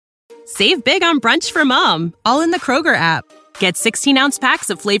Save big on brunch for mom, all in the Kroger app. Get 16-ounce packs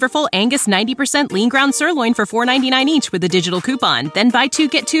of flavorful Angus 90% lean ground sirloin for $4.99 each with a digital coupon. Then buy 2,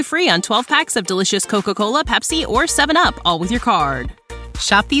 get 2 free on 12 packs of delicious Coca-Cola, Pepsi, or 7-Up, all with your card.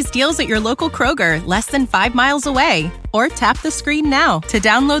 Shop these deals at your local Kroger, less than 5 miles away. Or tap the screen now to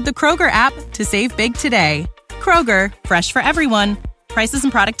download the Kroger app to save big today. Kroger, fresh for everyone. Prices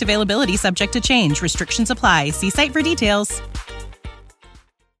and product availability subject to change. Restrictions apply. See site for details.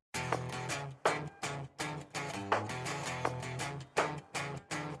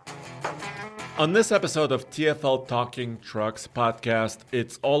 On this episode of TFL Talking Trucks podcast,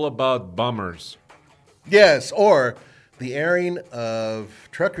 it's all about bummers. Yes, or the airing of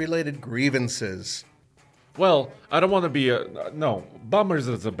truck-related grievances. Well, I don't want to be no, bummers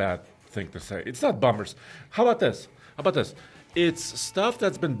is a bad thing to say. It's not bummers. How about this? It's stuff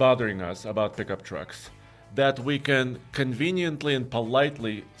that's been bothering us about pickup trucks that we can conveniently and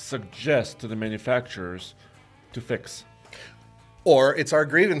politely suggest to the manufacturers to fix. Or it's our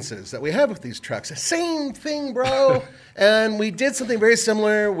grievances that we have with these trucks. Same thing, bro. And we did something very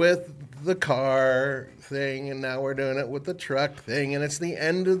similar with the car thing, and now we're doing it with the truck thing, and it's the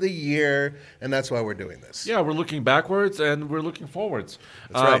end of the year, and that's why we're doing this. Yeah, we're looking backwards and we're looking forwards.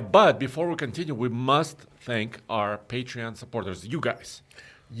 That's right. But before we continue, we must thank our Patreon supporters, you guys.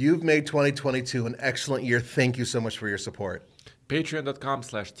 You've made 2022 an excellent year. Thank you so much for your support.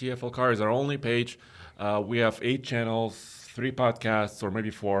 Patreon.com/TFLcar is our only page. We have 8 channels, 3 podcasts, or maybe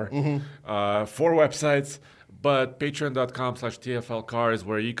 4, 4 websites, but patreon.com/TFLcar is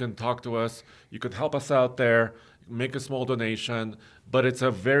where you can talk to us. You can help us out there, make a small donation, but it's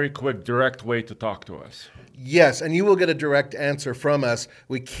a very quick, direct way to talk to us. Yes, and you will get a direct answer from us.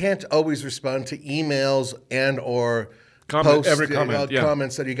 We can't always respond to emails and or posts,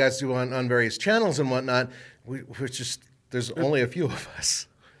 comments that you guys do on various channels and whatnot. There's only a few of us.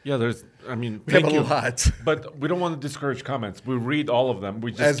 Yeah, we have a lot. But we don't want to discourage comments. We read all of them.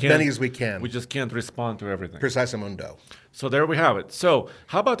 We just as many as we can. We just can't respond to everything. Precisamundo. So there we have it. So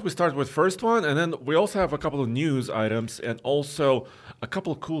how about we start with first one, and then we also have a couple of news items and also a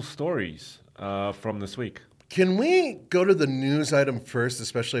couple of cool stories from this week. Can we go to the news item first,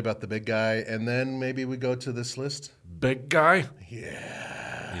 especially about the big guy, and then maybe we go to this list? Big guy?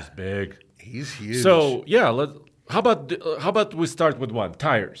 Yeah. He's big. He's huge. So, yeah, how about we start with one?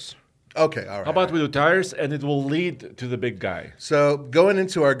 Tires. Okay, all right. How about we do tires, and it will lead to the big guy? So going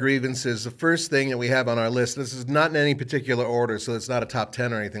into our grievances, the first thing that we have on our list, this is not in any particular order, so it's not a top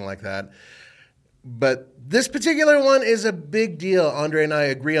 10 or anything like that, but this particular one is a big deal. Andre and I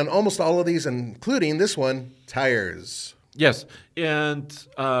agree on almost all of these, including this one, tires. Yes, and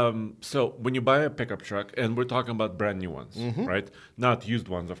so when you buy a pickup truck, and we're talking about brand new ones, right? Not used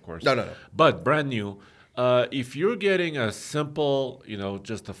ones, of course. No. But brand new. If you're getting a simple,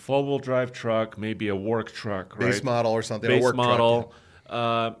 just a 4-wheel drive truck, maybe a work truck, right? Base model or something. Base a work model.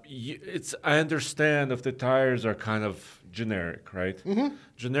 Truck, I understand if the tires are kind of generic, right? Mm-hmm.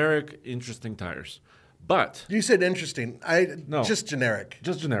 Generic, interesting tires. But you said interesting. No. Just generic.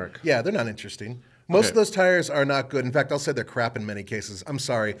 Just generic. Yeah, they're not interesting. Most of those tires are not good. In fact, I'll say they're crap in many cases. I'm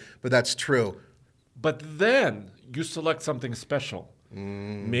sorry, but that's true. But then you select something special.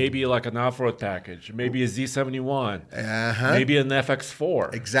 Maybe like an off-road package, maybe a Z71, maybe an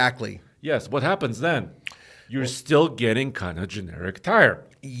FX4. Exactly. Yes, what happens then? You're still getting kind of generic tire.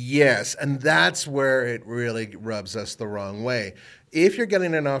 Yes, and that's where it really rubs us the wrong way. If you're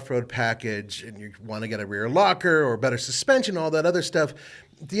getting an off-road package and you want to get a rear locker or better suspension, all that other stuff,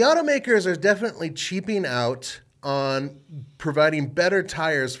 the automakers are definitely cheaping out on providing better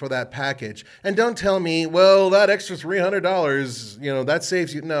tires for that package. And don't tell me, well, that extra $300, that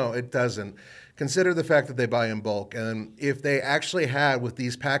saves you. No, it doesn't. Consider the fact that they buy in bulk. And if they actually had with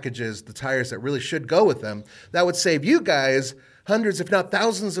these packages the tires that really should go with them, that would save you guys hundreds, if not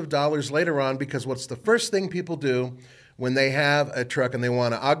thousands of dollars later on, because what's the first thing people do when they have a truck and they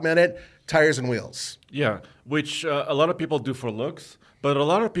want to augment it? Tires and wheels. Yeah, which a lot of people do for looks. But a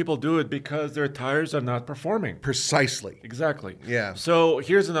lot of people do it because their tires are not performing. Precisely. Exactly. Yeah. So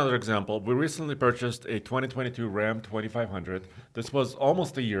here's another example. We recently purchased a 2022 Ram 2500. This was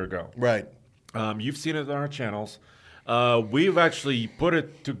almost a year ago. Right. You've seen it on our channels. We've actually put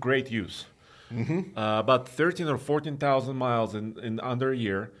it to great use. About 13 or 14,000 miles in under a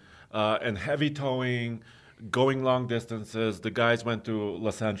year, and heavy towing, going long distances. The guys went to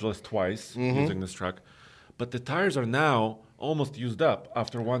Los Angeles twice using this truck. But the tires are now almost used up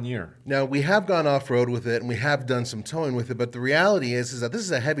after 1 year. Now, we have gone off-road with it, and we have done some towing with it, but the reality is that this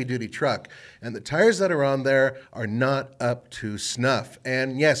is a heavy-duty truck, and the tires that are on there are not up to snuff.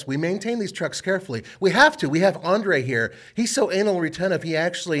 And yes, we maintain these trucks carefully. We have to. We have Andre here. He's so anal retentive, he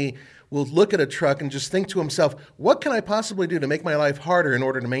actually will look at a truck and just think to himself, what can I possibly do to make my life harder in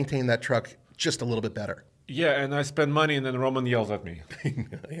order to maintain that truck just a little bit better? Yeah, and I spend money, and then Roman yells at me.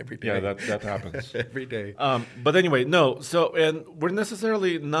 Every day. Yeah, that happens. Every day. But anyway, no. So, and we're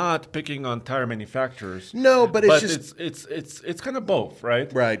necessarily not picking on tire manufacturers. No, but it's kind of both,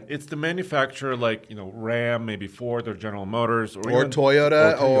 right? Right. It's the manufacturer, like Ram, maybe Ford or General Motors, or even,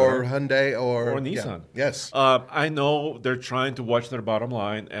 Toyota, or Hyundai, or Nissan. Yeah. Yes. I know they're trying to watch their bottom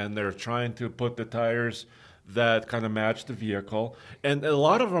line, and they're trying to put the tires that kind of match the vehicle. And a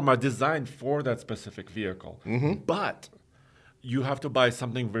lot of them are designed for that specific vehicle. Mm-hmm. But you have to buy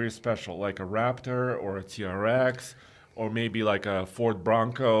something very special, like a Raptor or a TRX, or maybe like a Ford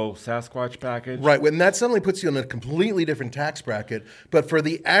Bronco Sasquatch package. Right, and that suddenly puts you in a completely different tax bracket. But for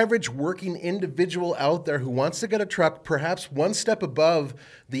the average working individual out there who wants to get a truck perhaps one step above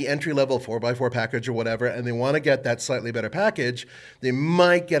the entry-level 4x4 package or whatever, and they want to get that slightly better package, they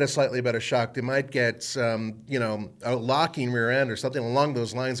might get a slightly better shock. They might get, a locking rear end or something along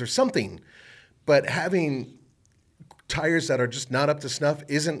those lines or something. But having tires that are just not up to snuff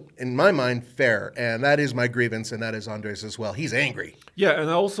isn't, in my mind, fair. And that is my grievance, and that is Andre's as well. He's angry. Yeah, and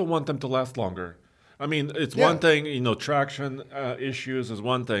I also want them to last longer. I mean, it's one thing, traction issues is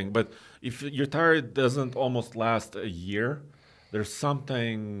one thing, but if your tire doesn't almost last a year, there's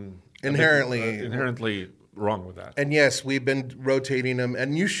something inherently wrong with that. And yes, we've been rotating them,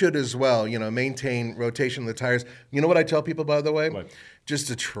 and you should as well, maintain rotation of the tires. You know what I tell people, by the way? What? Just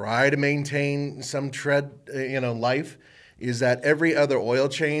to try to maintain some tread, life, is that every other oil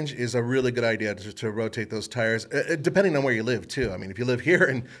change is a really good idea to rotate those tires, depending on where you live, too. I mean, if you live here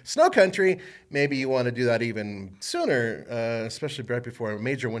in snow country, maybe you want to do that even sooner, especially right before a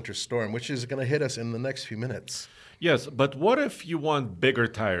major winter storm, which is going to hit us in the next few minutes. Yes, but what if you want bigger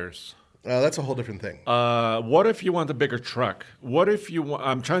tires? That's a whole different thing. What if you want a bigger truck? What if you want...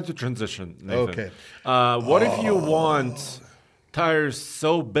 I'm trying to transition, Nathan. Okay. What if you want tires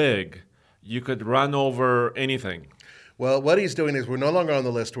so big you could run over anything? Well, what he's doing is we're no longer on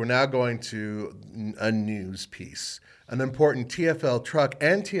the list. We're now going to a news piece, an important TFL truck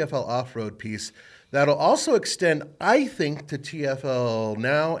and TFL off-road piece that'll also extend, I think, to TFL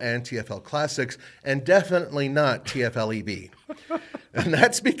Now and TFL Classics, and definitely not TFL EV. And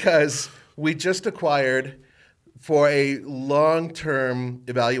that's because we just acquired, for a long-term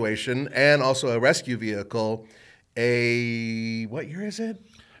evaluation and also a rescue vehicle, what year is it?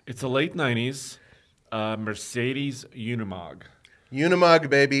 It's a late 90s Mercedes Unimog. Unimog,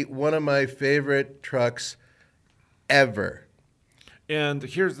 baby. One of my favorite trucks ever. And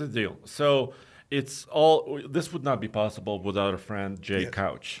here's the deal. So this would not be possible without a friend, Jay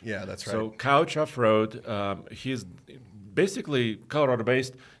Couch. Yeah, that's right. So Couch Off-Road, he's basically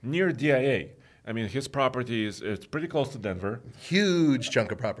Colorado-based near DIA. I mean, his property it's pretty close to Denver. Huge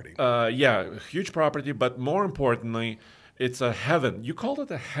chunk of property. Huge property, but more importantly, it's a heaven. You called it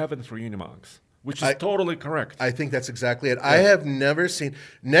a heaven for Unimogs, which is totally correct. I think that's exactly it. Yeah. I have never seen,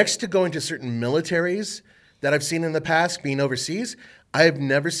 next to going to certain militaries that I've seen in the past, being overseas, I have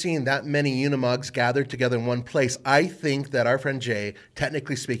never seen that many Unimogs gathered together in one place. I think that our friend Jay,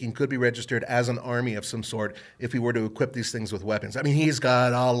 technically speaking, could be registered as an army of some sort if he were to equip these things with weapons. I mean, he's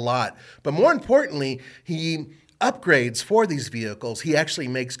got a lot. But more importantly, he upgrades for these vehicles. He actually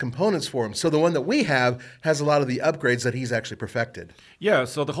makes components for them. So the one that we have has a lot of the upgrades that he's actually perfected. Yeah,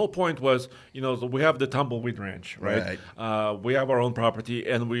 so the whole point was, we have the Tumbleweed Ranch, right? We have our own property,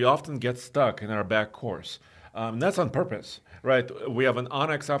 and we often get stuck in our back course. That's on purpose, right? We have an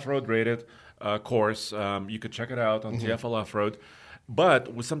Onyx Off-Road rated course. You could check it out on TFL Off-Road.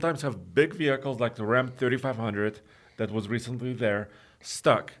 But we sometimes have big vehicles like the Ram 3500 that was recently there,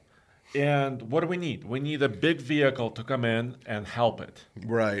 stuck. And what do we need? We need a big vehicle to come in and help it.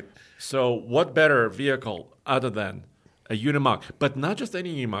 Right. So what better vehicle other than a Unimog? But not just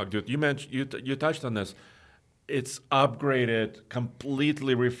any Unimog, dude. You mentioned you touched on this. It's upgraded,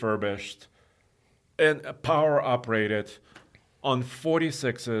 completely refurbished, and power operated on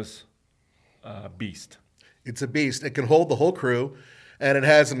 46's beast. It's a beast. It can hold the whole crew, and it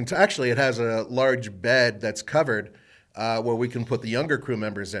has a large bed that's covered where we can put the younger crew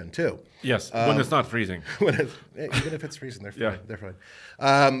members in too. Yes, when it's not freezing. Even if it's freezing, they're fine. Yeah. They're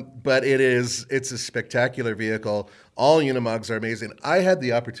fine. But it's a spectacular vehicle. All Unimogs are amazing. I had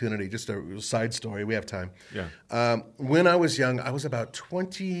the opportunity, just a side story, we have time. Yeah. When I was young, I was about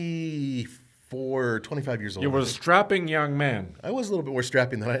 24 24 or 25 years old. You were a strapping young man. I was a little bit more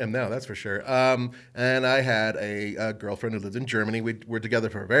strapping than I am now, that's for sure. And I had a girlfriend who lived in Germany. We were together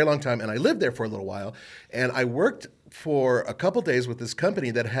for a very long time, and I lived there for a little while. And I worked for a couple days with this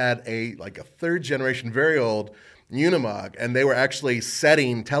company that had a third generation, very old Unimog, and they were actually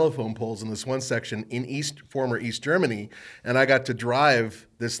setting telephone poles in this one section in former East Germany. And I got to drive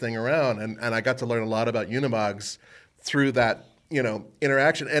this thing around, and I got to learn a lot about Unimogs through that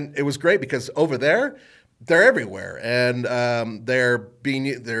interaction. And it was great because over there, they're everywhere, and they're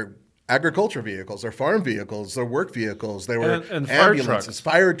agriculture vehicles, they're farm vehicles, they're work vehicles, they were and ambulances,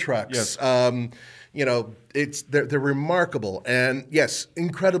 fire trucks. Yes. They're remarkable, and yes,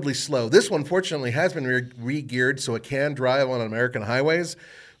 incredibly slow. This one, fortunately, has been re-geared so it can drive on American highways.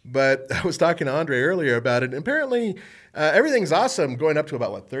 But I was talking to Andre earlier about it, and apparently everything's awesome going up to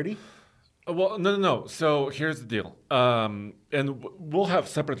about, 30? Well, no. So here's the deal. And we'll have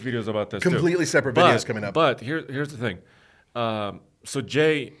separate videos about this Completely too. separate videos coming up. But here's the thing. So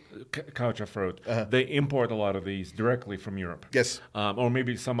Jay Couch Off-Road, they import a lot of these directly from Europe. Yes. Or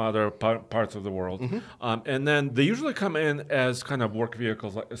maybe some other parts of the world. And then they usually come in as kind of work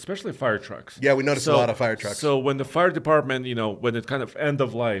vehicles, especially fire trucks. Yeah, we noticed a lot of fire trucks. So when the fire department, when it's kind of end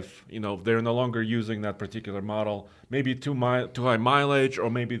of life, they're no longer using that particular model, maybe too high mileage, or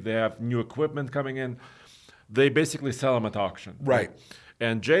maybe they have new equipment coming in, they basically sell them at auction. Right.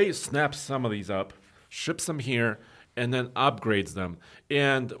 And Jay snaps some of these up, ships them here, and then upgrades them.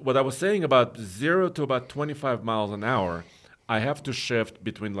 And what I was saying about 0 to about 25 miles an hour, I have to shift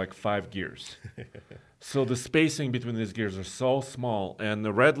between 5 gears. So the spacing between these gears are so small. And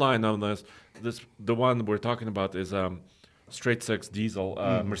the red line on the one we're talking about is straight six diesel,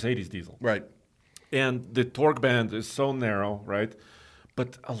 Mercedes diesel. Right. And the torque band is so narrow, right?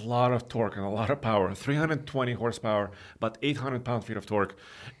 But a lot of torque and a lot of power, 320 horsepower, about 800 pound-feet of torque.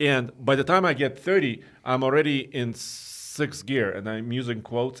 And by the time I get 30, I'm already in 6th gear. And I'm using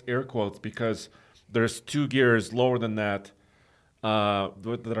quotes, air quotes, because there's 2 gears lower than that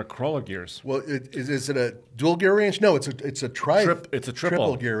that are crawler gears. Well, is it a dual gear range? No, it's a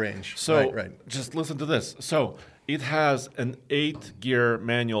triple gear range. So right. Just listen to this. So it has an 8-gear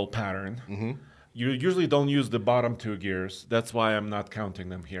manual pattern. Mm-hmm. You usually don't use the bottom 2 gears. That's why I'm not counting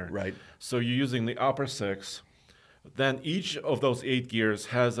them here. Right. So you're using the upper 6. Then each of those 8 gears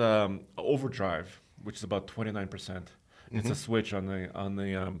has overdrive, which is about 29%. It's a switch on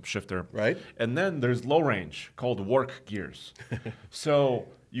the shifter. Right. And then there's low range called work gears. So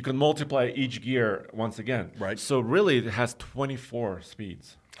you can multiply each gear once again. Right. So really it has 24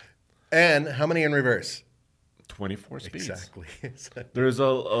 speeds. And how many in reverse? 24 speeds. Exactly. There's a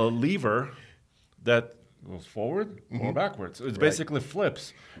lever that goes forward or backwards. It basically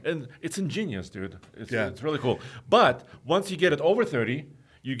flips. And it's ingenious, dude. It's really cool. But once you get it over 30,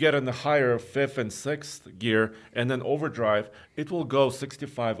 you get in the higher 5th and 6th gear, and then overdrive, it will go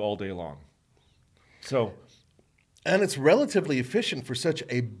 65 all day long. And it's relatively efficient for such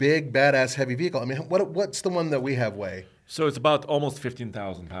a big, badass, heavy vehicle. I mean, what's the one that we have weigh? So it's about almost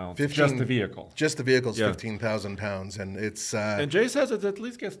 15,000 pounds. Just the vehicle. Just the vehicle's 15,000 pounds, and it's. And Jay says it at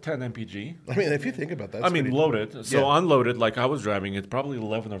least gets 10 mpg. I mean, if you think about that. Loaded. So unloaded, like I was driving, it's probably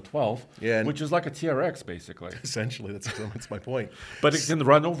 11 or 12. Yeah. Which is like a TRX, basically. Essentially, that's my point. But it can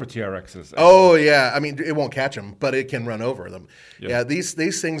run over TRXs. Oh yeah, I mean, it won't catch them, but it can run over them. Yep. Yeah,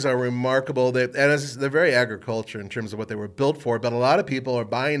 these things are remarkable. They're very agriculture in terms of what they were built for. But a lot of people are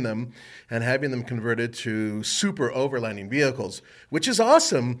buying them and having them converted to super overlanding vehicles, which is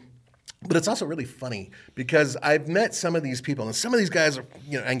awesome. But it's also really funny because I've met some of these people, and some of these guys are,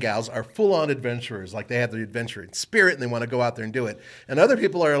 and gals are full-on adventurers. Like they have the adventure spirit, and they want to go out there and do it. And other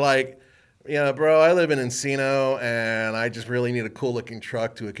people are like, bro, I live in Encino, and I just really need a cool-looking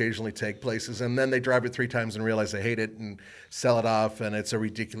truck to occasionally take places. And then they drive it 3 times and realize they hate it and sell it off, and it's a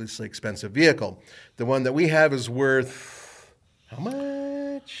ridiculously expensive vehicle. The one that we have is worth how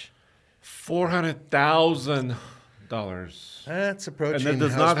much? $400,000. That's approaching. And it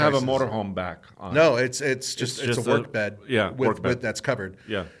does not have a motorhome back on it. No, it's just a work bed. Work bed that's covered.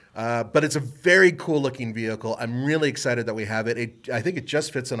 Yeah. But it's a very cool looking vehicle. I'm really excited that we have it. I think it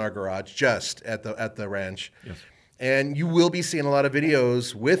just fits in our garage, just at the ranch. Yes. And you will be seeing a lot of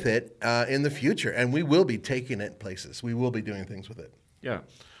videos with it in the future, and we will be taking it places. We will be doing things with it. Yeah.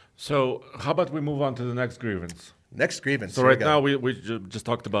 So how about we move on to the next grievance? Next grievance. So right now we just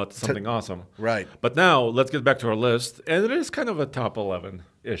talked about something awesome. Right. But now let's get back to our list, and it is kind of a top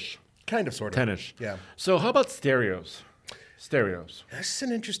 11-ish. Kind of, sort of. 10-ish. Yeah. So how about stereos? That's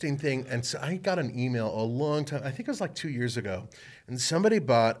an interesting thing. And so I got an email a long time, I think it was like 2 years ago, and somebody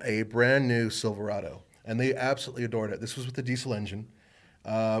bought a brand new Silverado, and they absolutely adored it. This was with the diesel engine.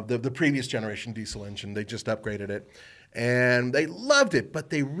 the previous generation diesel engine. They just upgraded it, and they loved it, but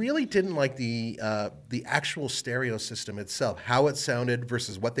they really didn't like the actual stereo system itself, how it sounded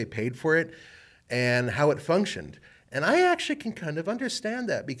versus what they paid for it, and how it functioned. And I actually can kind of understand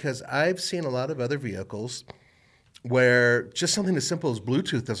that because I've seen a lot of other vehicles where just something as simple as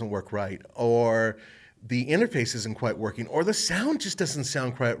Bluetooth doesn't work right, or the interface isn't quite working, or the sound just doesn't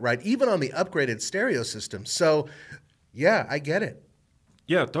sound quite right, even on the upgraded stereo system. So, yeah, I get it.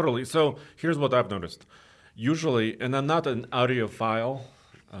 Yeah, totally. So here's what I've noticed. Usually, and I'm not an audiophile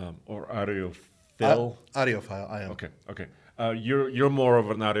or audiophile. Audiophile, I am. Okay. You're more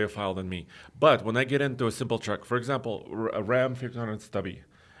of an audiophile than me. But when I get into a simple truck, for example, a Ram 1500 Stubby,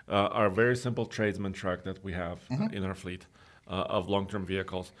 our very simple tradesman truck that we have in our fleet of long-term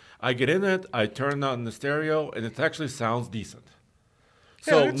vehicles, I get in it, I turn on the stereo, and it actually sounds decent.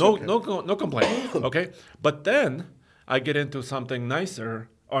 So Yeah, no complaint. Okay, but then I get into something nicer.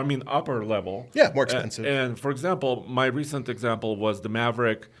 Upper level. Yeah, more expensive. And for example, my recent example was the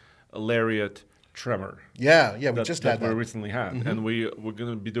Maverick Lariat Tremor. Yeah, we just had we that. recently had, and we're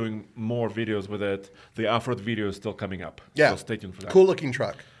going to be doing more videos with it. The off-road video is still coming up. Yeah, so stay tuned for that. Cool looking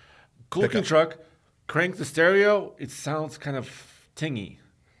truck. Cool looking truck. Crank the stereo. It sounds kind of tingy,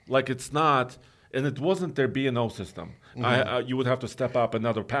 like it's not. And it wasn't their B&O system. You would have to step up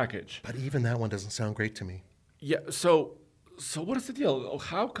another package. But even that one doesn't sound great to me. Yeah. So what is the deal?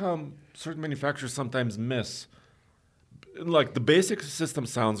 How come certain manufacturers sometimes miss? Like the basic system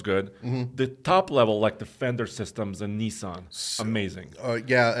sounds good. The top level, like the Fender systems and Nissan, amazing.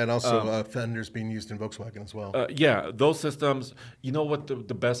 Yeah, and also Fender's being used in Volkswagen as well. Yeah, those systems. You know what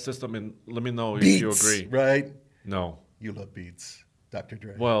the best system? And let me know if Beats, you agree. Right? No. You love Beats, Dr.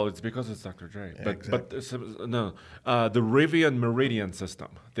 Dre. Well, it's because it's Dr. Dre. Yeah, But exactly. no, the Rivian Meridian system.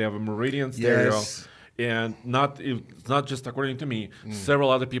 They have a Meridian stereo. Yes. And it's not just according to me. Several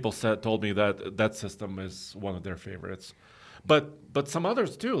other people told me that system is one of their favorites, but some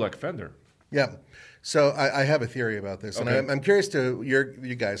others too, like Fender. Yeah. So I have a theory about this, and Okay. I'm curious to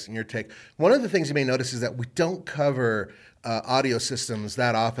you guys and your take. One of the things you may notice is that we don't cover audio systems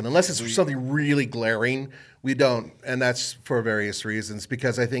that often, unless it's something really glaring. We don't, and that's for various reasons.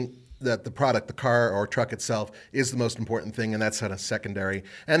 Because I think that the product, the car or truck itself, is the most important thing, and that's kind of secondary.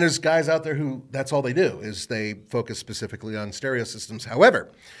 And there's guys out there who that's all they do is they focus specifically on stereo systems. However,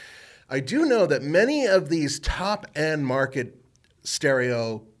 I do know that many of these top-end market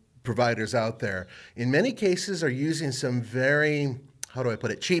stereo providers out there, in many cases, are using some very, how do I put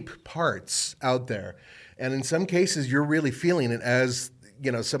it, cheap parts out there. And in some cases, you're really feeling it as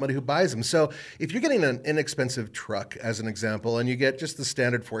somebody who buys them. So if you're getting an inexpensive truck, as an example, and you get just the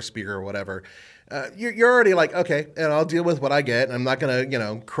standard 4-speaker or whatever, you're already like, okay, and I'll deal with what I get. I'm not going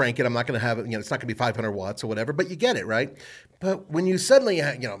to, crank it. I'm not going to have it, it's not going to be 500 watts or whatever, but you get it, right? But when you suddenly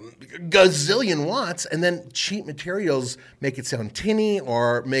have, gazillion watts and then cheap materials make it sound tinny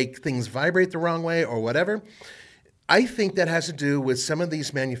or make things vibrate the wrong way or whatever, I think that has to do with some of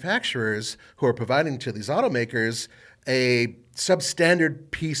these manufacturers who are providing to these automakers a substandard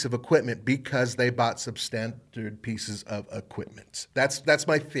piece of equipment because they bought substandard pieces of equipment. That's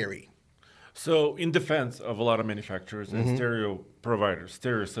my theory. So in defense of a lot of manufacturers and stereo providers,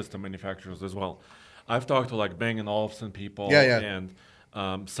 stereo system manufacturers as well, I've talked to like Bang & Olufsen people and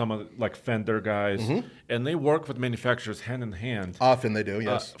some of like Fender guys, and they work with manufacturers hand in hand. Often they do,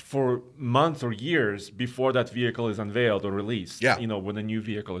 yes. For months or years before that vehicle is unveiled or released. Yeah. When a new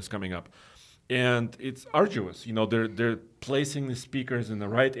vehicle is coming up. And it's arduous. They're placing the speakers in the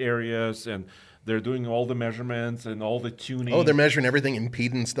right areas, and they're doing all the measurements and all the tuning. Oh, they're measuring everything,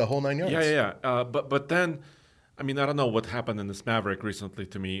 impedance, the whole 9 yards. Yeah. But then, I don't know what happened in this Maverick recently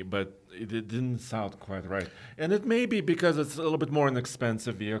to me, but it didn't sound quite right. And it may be because it's a little bit more an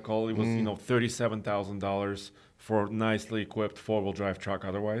expensive vehicle. It was, $37,000 for a nicely equipped 4-wheel drive truck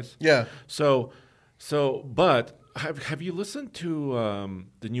otherwise. Yeah. But have you listened to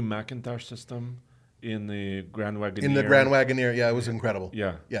the new Macintosh system in the Grand Wagoneer? In the Grand Wagoneer, yeah, it was incredible.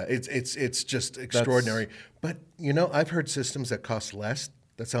 Yeah. Yeah, it's just extraordinary. But, I've heard systems that cost less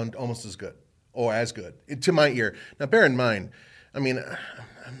that sound almost as good or as good to my ear. Now, bear in mind, I'm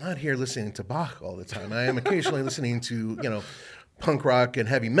not here listening to Bach all the time. I am occasionally listening to, punk rock and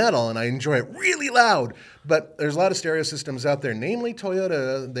heavy metal, and I enjoy it really loud. But there's a lot of stereo systems out there, namely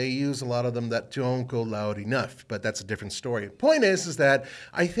Toyota. They use a lot of them that don't go loud enough, but that's a different story. Point is that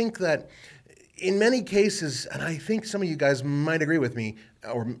I think that in many cases, and I think some of you guys might agree with me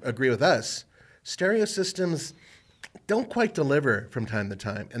or agree with us, stereo systems don't quite deliver from time to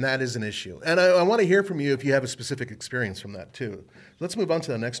time, and that is an issue. And I want to hear from you if you have a specific experience from that too. Let's move on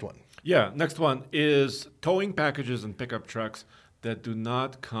to the next one. Yeah, next one is towing packages and pickup trucks that do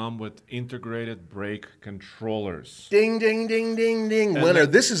not come with integrated brake controllers. Ding, ding, ding, ding, ding. And Winner.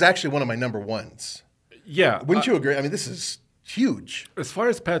 that- This is actually one of my number ones. Yeah. Wouldn't you agree? I mean, this is huge. As far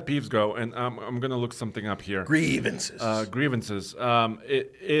as pet peeves go, and I'm going to look something up here. Grievances. Grievances.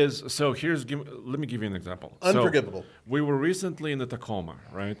 It is so. Let me give you an example. Unforgivable. So, we were recently in the Tacoma,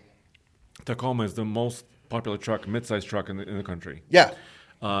 right? Tacoma is the most popular truck, mid-sized truck in the country. Yeah.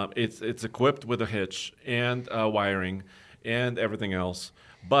 It's equipped with a hitch and wiring and everything else.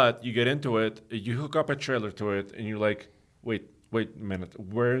 But you get into it, you hook up a trailer to it, and you're like, wait a minute,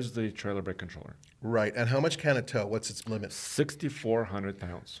 where's the trailer brake controller? Right. And how much can it tow? What's its limit? 6,400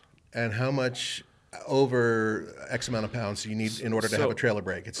 pounds. And how much over X amount of pounds do you need in order to So- have a trailer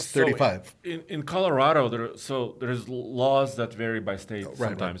brake? It's So 35. in Colorado, there's laws that vary by state right.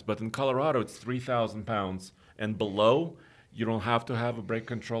 sometimes, but in Colorado it's 3,000 pounds and below. You don't have to have a brake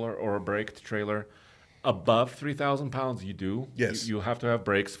controller or a braked trailer. Above 3,000 pounds, you do. Yes. You have to have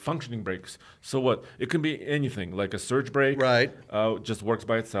brakes, functioning brakes. So what? It can be anything, like a surge brake. Right. Just works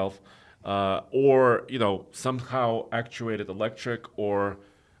by itself, or somehow actuated electric or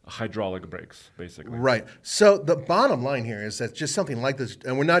hydraulic brakes, basically. Right. So the bottom line here is that just something like this,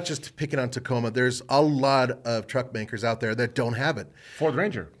 and we're not just picking on Tacoma, there's a lot of truck makers out there that don't have it. Ford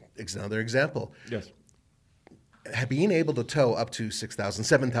Ranger. It's another example. Yes. Being able to tow up to 6,000,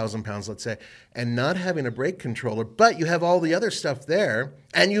 7,000 pounds, let's say, and not having a brake controller, but you have all the other stuff there,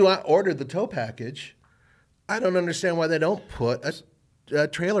 and you ordered the tow package, I don't understand why they don't put a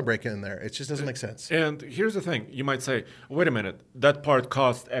trailer brake in there. It just doesn't make sense. And here's the thing. You might say, wait a minute, that part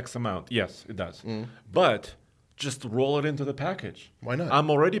costs X amount. Yes, it does. But just roll it into the package. Why not? I'm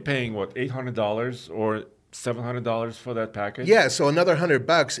already paying, $800 or $700 for that package? Yeah, so another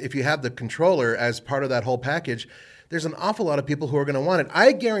 $100 if you have the controller as part of that whole package. There's an awful lot of people who are going to want it.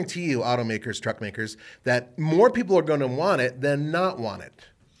 I guarantee you, automakers, truck makers, that more people are going to want it than not want it.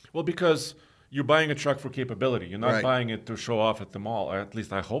 Well, because you're buying a truck for capability. You're not Right. buying it to show off at the mall. At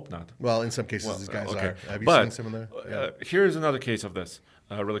least I hope not. Well, in some cases, these guys Okay. are. Have you But, seen some of the? here's another case of this,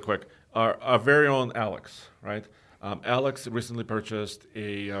 really quick. Our very own Alex, right? Alex recently purchased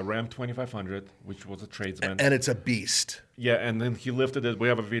a Ram 2500, which was a tradesman. And it's a beast. Yeah, and then he lifted it. We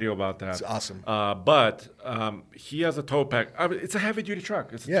have a video about that. It's awesome. But he has a tow pack. It's a heavy-duty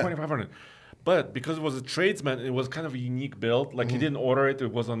truck. It's a Yeah. 2500. But because it was a tradesman, it was kind of a unique build. Like he didn't order it.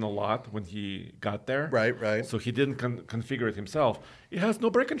 It was on the lot when he got there. Right. So he didn't configure it himself. It has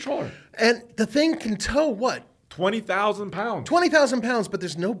no brake controller. And the thing can tow what? 20,000 pounds. 20,000 pounds, but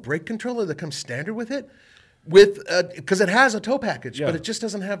there's no brake controller that comes standard with it? Because it has a tow package, Yeah. but it just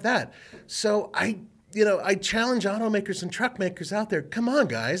doesn't have that. So I challenge automakers and truck makers out there. Come on,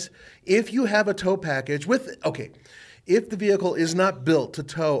 guys. If you have a tow package if the vehicle is not built to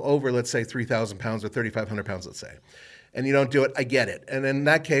tow over, let's say, 3,000 pounds or 3,500 pounds, let's say, and you don't do it, I get it. And in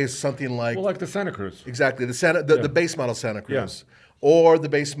that case, something like Well, like the Santa Cruz. exactly the base model Santa Cruz Yeah. or the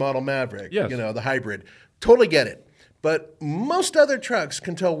base model Maverick, Yes. the hybrid, totally get it. But most other trucks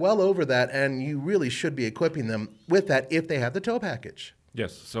can tow well over that, and you really should be equipping them with that if they have the tow package.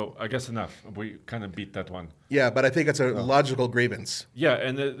 Yes. So I guess enough. We kind of beat that one. Yeah, but I think it's a logical grievance. Yeah,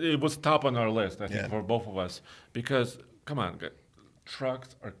 and it was top on our list, I think, Yeah. for both of us. Because, come on,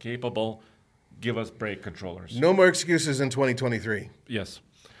 trucks are capable. Give us brake controllers. No more excuses in 2023. Yes.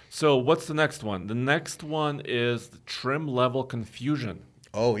 So what's the next one? The next one is the trim level confusion.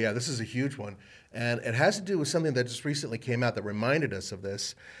 Oh, yeah, this is a huge one. And it has to do with something that just recently came out that reminded us of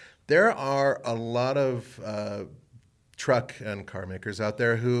this. There are a lot of truck and car makers out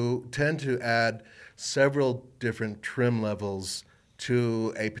there who tend to add several different trim levels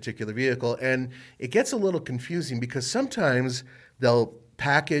to a particular vehicle. And it gets a little confusing because sometimes they'll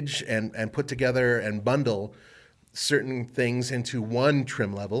package and put together and bundle certain things into one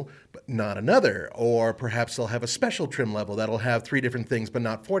trim level, but not another. Or perhaps they'll have a special trim level that'll have 3 different things, but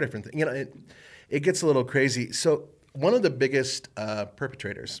not 4 different things. It gets a little crazy. So one of the biggest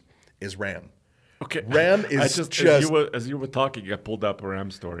perpetrators is Ram. Okay. Ram is I just as you were talking, I pulled up a Ram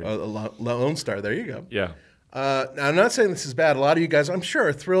story. Lone Star. There you go. Yeah. Now, I'm not saying this is bad. A lot of you guys, I'm sure,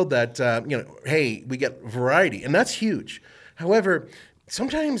 are thrilled that hey, we get variety, and that's huge. However,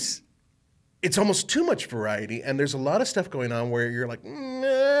 sometimes it's almost too much variety, and there's a lot of stuff going on where you're like,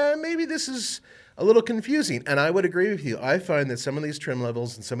 maybe this is a little confusing. And I would agree with you. I find that some of these trim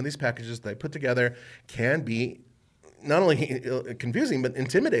levels and some of these packages that I put together can be not only confusing, but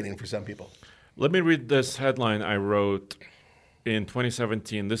intimidating for some people. Let me read this headline I wrote in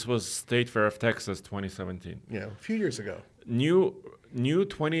 2017. This was State Fair of Texas 2017. A few years ago. New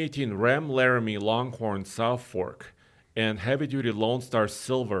 2018 Ram Laramie Longhorn South Fork and heavy-duty Lone Star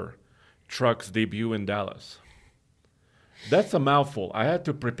Silver trucks debut in Dallas. That's a mouthful. I had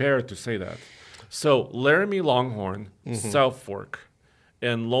to prepare to say that. So Laramie Longhorn, South Fork,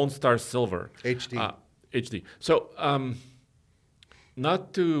 and Lone Star Silver. HD. HD. So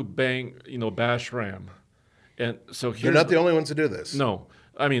not to bash Ram. And so You're not the only ones to do this. No.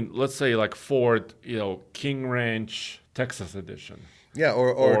 I mean, let's say like Ford, King Ranch, Texas Edition. Yeah,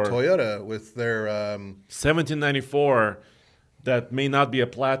 or Toyota with their 1794 that may not be a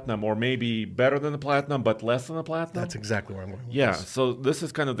platinum or maybe better than a platinum but less than a platinum. That's exactly where I'm going with Yeah, this. so this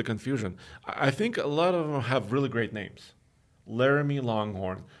is kind of the confusion. I think a lot of them have really great names. Laramie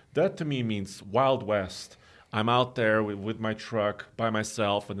Longhorn. That to me means Wild West. I'm out there with my truck by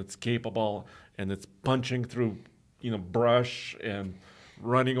myself and it's capable and it's punching through, brush and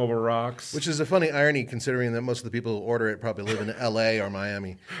running over rocks. Which is a funny irony considering that most of the people who order it probably live in LA or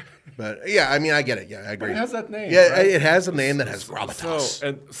Miami. But yeah, I mean, I get it. Yeah, I agree. But it has that name. Yeah, right? it has a name that has gravitas. So,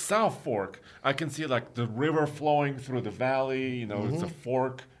 and South Fork, I can see like the river flowing through the valley. It's a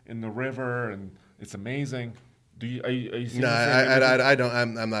fork in the river, and it's amazing. Are you seeing No, the same I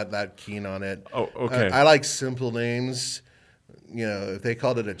don't. I'm not that keen on it. Oh, okay. I like simple names. If they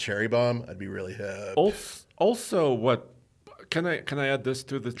called it a cherry bomb, I'd be really hip. Also, what can I add this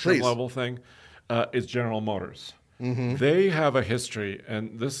to the trim Please. level thing? Is General Motors. They have a history,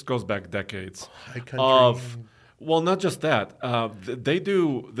 and this goes back decades, High country. of, well, not just that. They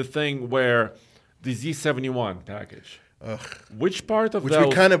do the thing where the Z71 package. Which part of Which those,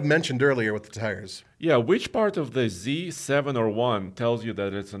 we kind of mentioned earlier with the tires. yeah, which part of the Z7 or 1 tells you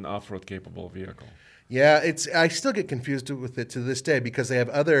that it's an off-road capable vehicle? Yeah, I still get confused with it to this day because they have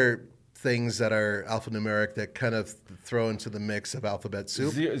other things that are alphanumeric that kind of throw into the mix of alphabet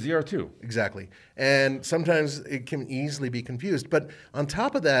soup. ZR2. Exactly. And sometimes it can easily be confused. But on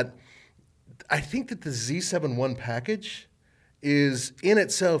top of that, I think that the Z71 package is in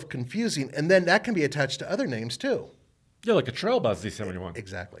itself confusing, and then that can be attached to other names too. Yeah, like a Trail Bus Z71.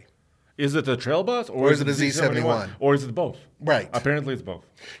 Exactly. Is it a Trail Bus Or is it a Z71? Or is it both? Right. Apparently it's both.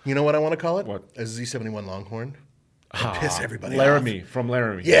 You know what I want to call it? What? A Z71 Longhorn. Piss everybody off. Laramie, from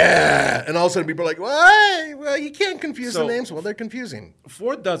Laramie. Yeah. And all of a sudden people are like, why? Well, you can't confuse the So- names. Well, they're confusing.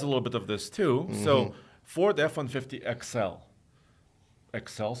 Ford does a little bit of this too. So Ford F-150 XL.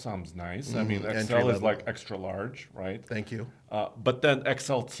 XL sounds nice. I mean, Entry XL is level. like extra large, right? Thank you. But then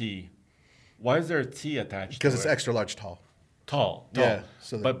XLT. Why is there a T attached Because to it's it? extra large tall. Tall. Yeah,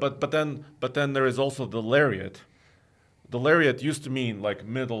 so that- but then there is also the Lariat. The Lariat used to mean like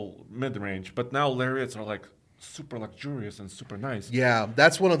mid range, but now Lariats are like super luxurious and super nice. Yeah,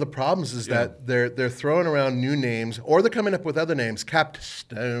 that's one of the problems is that they're throwing around new names or they're coming up with other names.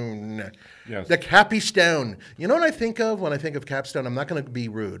 Capstone. Yes. The Cappy Stone. You know what I think of when I think of Capstone? I'm not going to be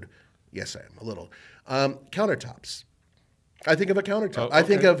rude. Yes, I am, a little. Countertops. I think of a countertop. I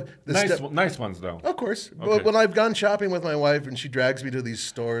think Okay. of the nice ones though. Of course. Okay. But when I've gone shopping with my wife and she drags me to these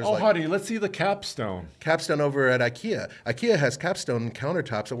stores Oh, like honey, let's see the capstone. Capstone over at IKEA. IKEA has Capstone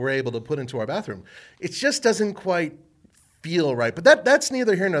countertops that we're able to put into our bathroom. It just doesn't quite feel right. But that's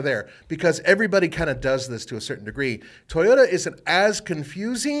neither here nor there because everybody kind of does this to a certain degree. Toyota isn't as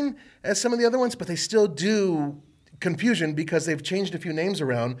confusing as some of the other ones, but they still do confusion because they've changed a few names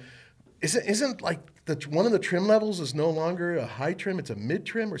around. Isn't like one of the trim levels is no longer a high trim, it's a mid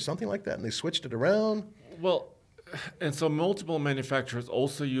trim or something like that, and they switched it around? Well, and so multiple manufacturers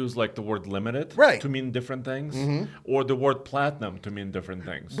also use like the word limited Right. to mean different things, or the word platinum to mean different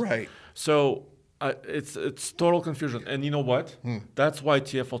things. Right. So it's total confusion. And you know what? That's why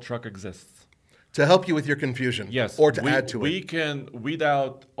TFL Truck exists. To help you with your confusion. Yes. Or to add to we it. can weed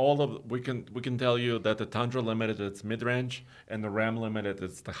out all of we can tell you that the Tundra Limited is mid range and the Ram Limited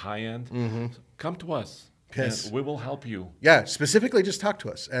is the high end. Come to us. Yes. And we will help you. Yeah, specifically just talk to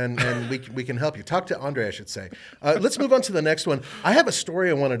us and we can help you. Talk to Andre, I should say. Let's move on to the next one. I have a story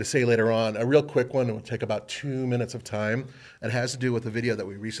I wanted to say later on, a real quick one. It will take about 2 minutes of time. It has to do with a video that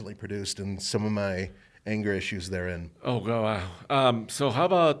we recently produced and some of my anger issues therein. Oh, wow. So how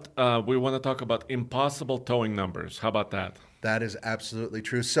about we want to talk about impossible towing numbers? How about that? That is absolutely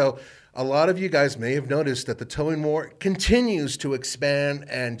true. So a lot of you guys may have noticed that the towing war continues to expand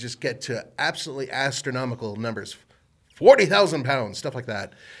and just get to absolutely astronomical numbers. 40,000 pounds, stuff like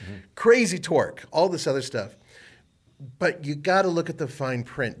that. Crazy torque, all this other stuff. But you got to look at the fine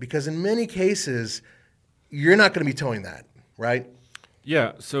print because in many cases, you're not going to be towing that, right?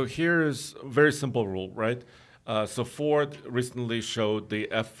 Yeah, so here's a very simple rule, right? So Ford recently showed the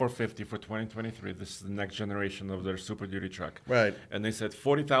F450 for 2023. This is the next generation of their Super Duty truck. Right. And they said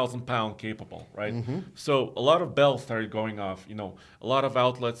 40,000 pound capable, right? So a lot of bells started going off. You know, a lot of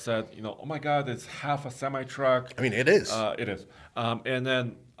outlets said, oh my God, it's half a semi truck. I mean, it is. It is. And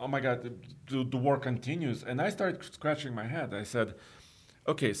then oh my God, the war continues. And I started scratching my head. I said,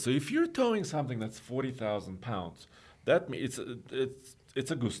 okay, so if you're towing something that's 40,000 pounds, that means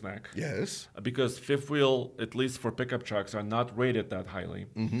it's a gooseneck. Yes. Because fifth wheel, at least for pickup trucks, are not rated that highly.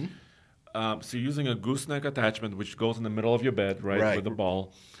 So you're using a gooseneck attachment, which goes in the middle of your bed, right. With the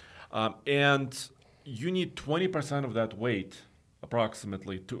ball. And you need 20% of that weight,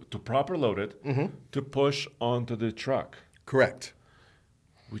 approximately, to proper load it, to push onto the truck. Correct.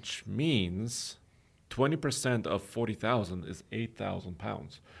 Which means 20% of 40,000 is 8,000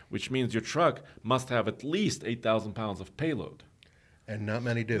 pounds, which means your truck must have at least 8,000 pounds of payload. And not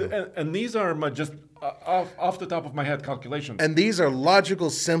many do. And these are just off the top of my head calculations. And these are logical,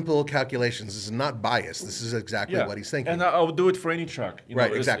 simple calculations. This is not biased. This is exactly what he's thinking. And I would do it for any truck.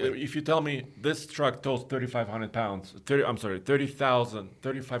 Right, exactly. If you tell me this truck tows 3,500 pounds,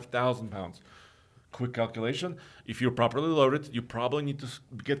 35,000 pounds, quick calculation. If you're properly loaded, you probably need to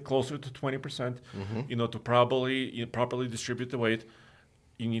get closer to 20%. To properly distribute the weight,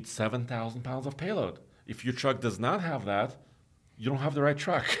 you need 7,000 pounds of payload. If your truck does not have that, you don't have the right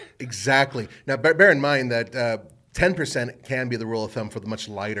truck. Exactly. Now, bear in mind that 10% can be the rule of thumb for the much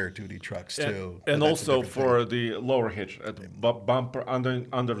lighter duty trucks too. And also for the lower hitch, at the bumper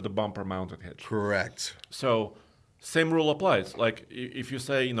under the bumper mounted hitch. Correct. So same rule applies. Like if you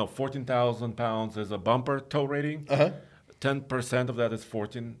say 14,000 pounds is a bumper tow rating, 10% of that is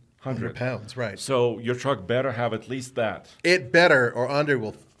 1,400 pounds. Right. So your truck better have at least that. It better, or Andre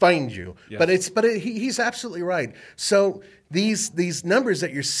will find you. Yes. But he's absolutely right. So these numbers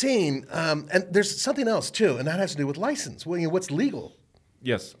that you're seeing, and there's something else too, and that has to do with license. Well, what's legal?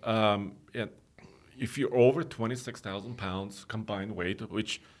 Yes. And if you're over 26,000 pounds combined weight,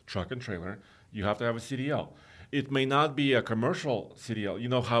 which truck and trailer, you have to have a CDL. It may not be a commercial CDL. You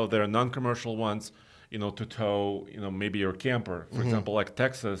know how there are non-commercial ones, to tow, maybe your camper. For example, like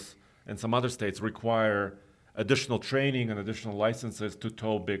Texas and some other states require additional training and additional licenses to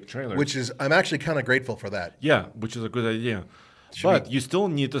tow big trailers. Which is, I'm actually kind of grateful for that. Yeah, which is a good idea. But you still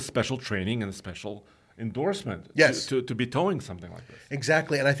need a special training and a special endorsement to be towing something like this.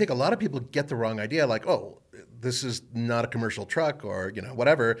 Exactly. And I think a lot of people get the wrong idea, like, oh, this is not a commercial truck or,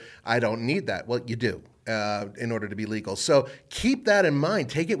 whatever. I don't need that. Well, you do. In order to be legal. So keep that in mind.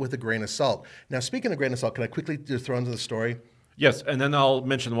 Take it with a grain of salt. Now, speaking of grain of salt, can I quickly just throw into the story? Yes, and then I'll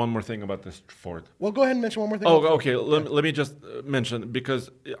mention one more thing about this Ford. Well, go ahead and mention one more thing. Oh, okay. Let me just mention,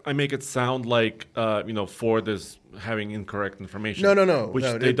 because I make it sound like, Ford is having incorrect information. No. Which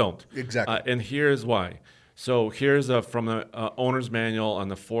they don't. Exactly. And here's why. So here's from the owner's manual on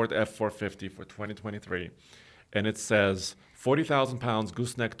the Ford F-450 for 2023. And it says 40,000 pounds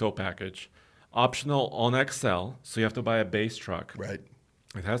gooseneck tow package. Optional on XL, so you have to buy a base truck. Right.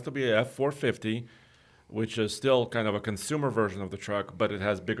 It has to be a F450, which is still kind of a consumer version of the truck, but it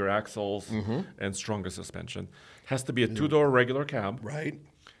has bigger axles and stronger suspension. Has to be a two-door regular cab. Right.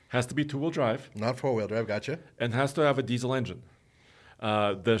 Has to be two-wheel drive. Not four-wheel drive, gotcha. And has to have a diesel engine,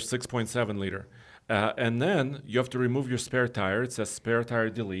 the 6.7 liter. And then you have to remove your spare tire. It says spare tire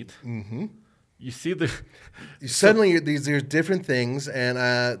delete. You see suddenly these are different things,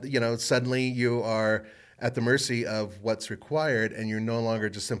 and suddenly you are at the mercy of what's required, and you're no longer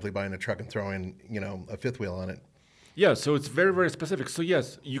just simply buying a truck and throwing a fifth wheel on it. Yeah, so it's very, very specific. So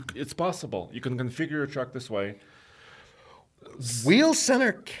yes, it's possible. You can configure your truck this way. Wheel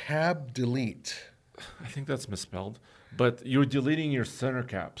center cab delete. I think that's misspelled, but you're deleting your center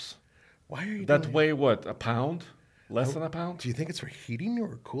caps. Why are you that doing weigh what, a pound? Less than a pound? Do you think it's for heating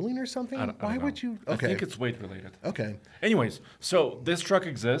or cooling or something? I don't Why know. would you? Okay. I think it's weight related. Okay. Anyways, so this truck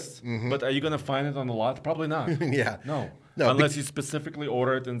exists, but are you going to find it on the lot? Probably not. Yeah. No, unless you specifically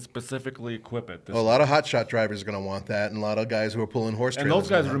order it and specifically equip it. A lot of hotshot drivers are going to want that, and a lot of guys who are pulling horse trailers. And those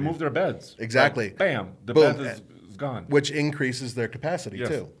guys remove their beds. Exactly. Like, bam, the Boom. bed is gone. Which increases their capacity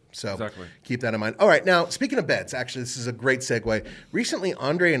too. So exactly. Keep that in mind. All right, now speaking of beds, actually this is a great segue. Recently,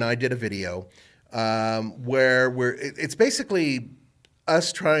 Andre and I did a video where it's basically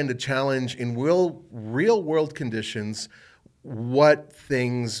us trying to challenge in real world conditions what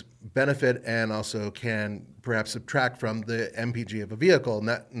things benefit and also can perhaps subtract from the MPG of a vehicle, and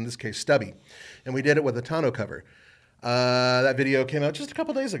that in this case Stubby. And we did it with a tonneau cover. That video came out just a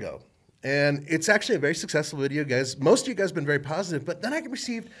couple days ago. And it's actually a very successful video, guys. Most of you guys have been very positive, but then I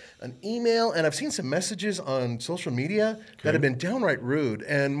received an email, and I've seen some messages on social media that have been downright rude.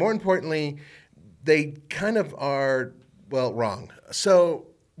 And more importantly, they kind of are, wrong. So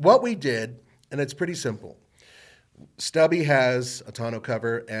what we did, and it's pretty simple. Stubby has a tonneau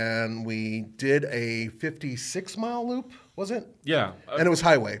cover, and we did a 56-mile loop, was it? Yeah. And it was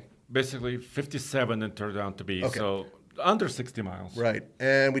highway. Basically, 57 it turned out to be. Okay. So under 60 miles. Right.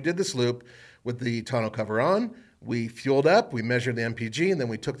 And we did this loop with the tonneau cover on. We fueled up, we measured the MPG, and then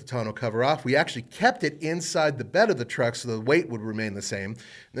we took the tonneau cover off. We actually kept it inside the bed of the truck so the weight would remain the same.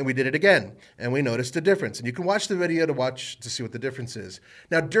 And then we did it again, and we noticed a difference. And you can watch the video to see what the difference is.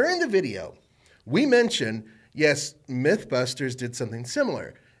 Now, during the video, we mentioned, yes, Mythbusters did something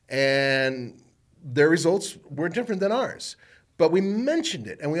similar, and their results were different than ours. But we mentioned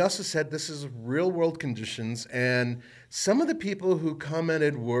it, and we also said this is real-world conditions, and some of the people who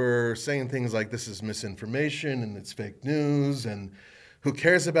commented were saying things like this is misinformation and it's fake news, and who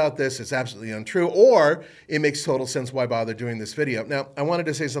cares about this? It's absolutely untrue, or it makes total sense. Why bother doing this video? Now, I wanted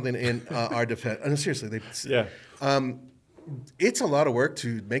to say something in our defense. And seriously, it's a lot of work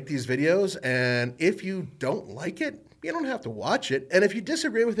to make these videos, and if you don't like it, you don't have to watch it. And if you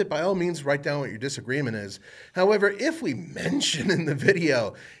disagree with it, by all means, write down what your disagreement is. However, if we mention in the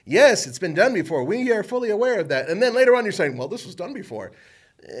video, yes, it's been done before, we are fully aware of that, and then later on you're saying, well, this was done before,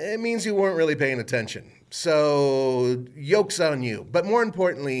 it means you weren't really paying attention. So, yoke's on you. But more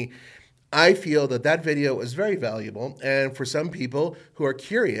importantly, I feel that that video is very valuable, and for some people who are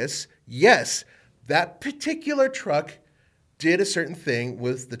curious, yes, that particular truck did a certain thing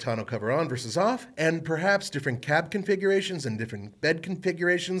with the tonneau cover on versus off, and perhaps different cab configurations and different bed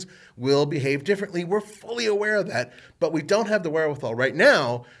configurations will behave differently. We're fully aware of that, but we don't have the wherewithal right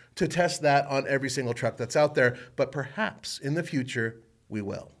now to test that on every single truck that's out there, but perhaps in the future we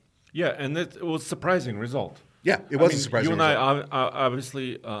will. Yeah, and it was a surprising result. Yeah, it was a surprising result. You and I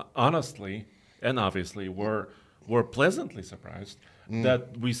obviously, honestly, and obviously, were pleasantly surprised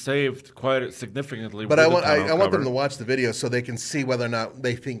that we saved quite significantly. But I want them to watch the video so they can see whether or not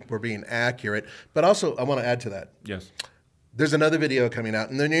they think we're being accurate. But also, I want to add to that. Yes. There's another video coming out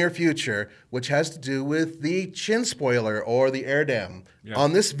in the near future, which has to do with the chin spoiler or the air dam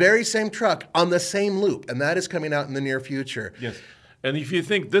on this very same truck on the same loop, and that is coming out in the near future. Yes. And if you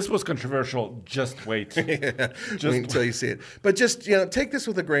think this was controversial, just wait. Just wait until you see it. But just take this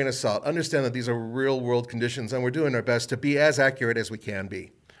with a grain of salt. Understand that these are real-world conditions, and we're doing our best to be as accurate as we can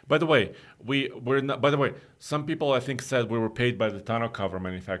be. By the way, we're not. By the way, some people I think said we were paid by the tonneau cover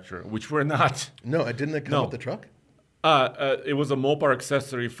manufacturer, which we're not. No, it didn't come with the truck. It was a Mopar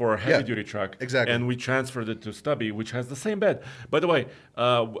accessory for a heavy-duty truck. Exactly. And we transferred it to Stubby, which has the same bed. By the way,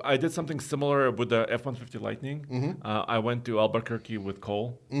 I did something similar with the F-150 Lightning. Mm-hmm. I went to Albuquerque with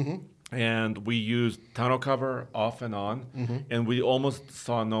Cole, and we used tonneau cover off and on, and we almost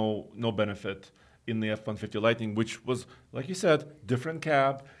saw no benefit in the F-150 Lightning, which was, like you said, different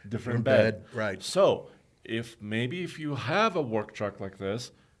cab, different bed. Right. So if you have a work truck like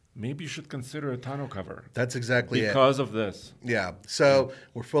this, maybe you should consider a tonneau cover. That's exactly because of this. Yeah. So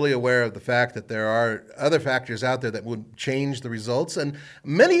we're fully aware of the fact that there are other factors out there that would change the results. And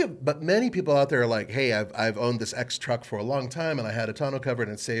many people out there are like, hey, I've owned this X truck for a long time and I had a tonneau cover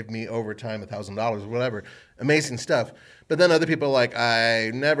and it saved me over time $1,000 or whatever. Amazing stuff. But then other people are like,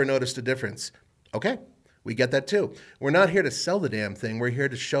 I never noticed a difference. Okay. We get that too. We're not here to sell the damn thing. We're here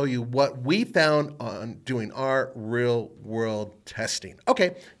to show you what we found on doing our real-world testing.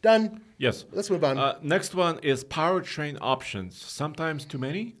 Okay, done. Yes. Let's move on. Next one is powertrain options. Sometimes too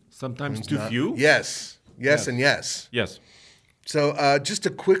many, sometimes too few. Yes, and yes. Yes. So just to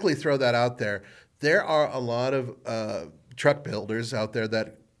quickly throw that out there are a lot of truck builders out there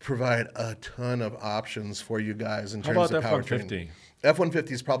that provide a ton of options for you guys in terms of powertrain. F-150?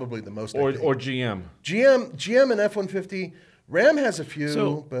 F-150 is probably the most. Or GM. GM and F-150. Ram has a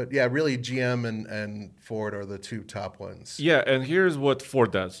few, but yeah, really GM and Ford are the two top ones. Yeah, and here's what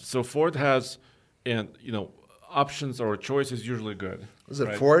Ford does. So Ford has, options or choice is usually good. Is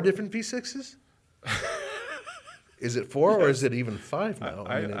it 4 different V6s? Is it 4 or is it even 5 now?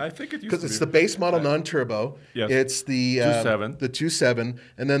 I think it used to be. Because it's the base model non-turbo. Yes. It's the 2.7. The 2.7,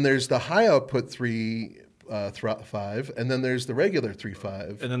 and then there's the high output 3.5, and then there's the regular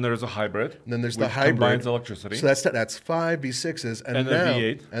 3.5. And then there's a hybrid. And then there's the hybrid. Combines electricity. So that's 5 V6s. And the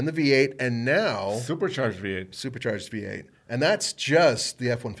V8. And the V8, and now... Supercharged V8. Supercharged V8. And that's just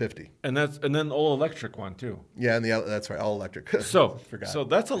the F-150. And then all electric one too. Yeah, and that's right, all electric. So Forgot.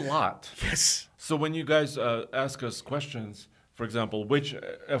 that's a lot. Yes. So when you guys ask us questions, for example, which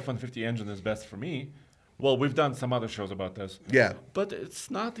F-150 engine is best for me, well, we've done some other shows about this. Yeah. But it's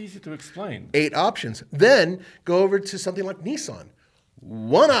not easy to explain. 8 options. Then go over to something like Nissan.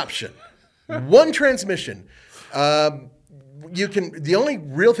 1 option. 1 transmission. The only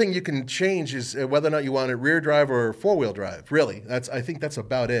real thing you can change is whether or not you want it rear drive or 4-wheel drive. Really, I think that's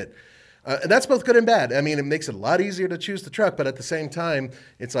about it. And that's both good and bad. I mean, it makes it a lot easier to choose the truck, but at the same time,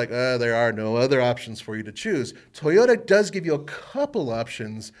 it's like there are no other options for you to choose. Toyota does give you a couple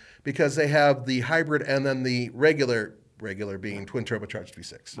options because they have the hybrid and then the regular regular being twin turbocharged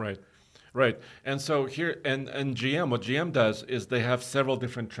V6. Right. Right. And so here, and GM, what GM does is they have several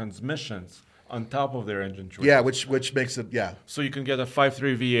different transmissions on top of their engine choices. Yeah, which makes it, So you can get a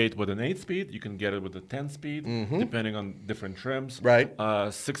 5.3 V8 with an 8-speed. You can get it with a 10-speed, depending on different trims. Right.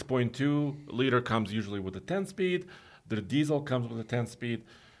 6.2 liter comes usually with a 10-speed. The diesel comes with a 10-speed.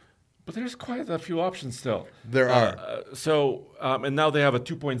 But there's quite a few options still. There are. And now they have a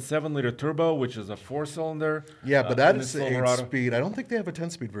 2.7 liter turbo, which is a 4-cylinder. Yeah, but that in is the the Silverado. 8-speed. I don't think they have a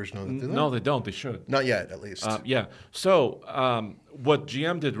 10-speed version of it, do they? No, they don't. They should. Not yet, at least. Yeah. So what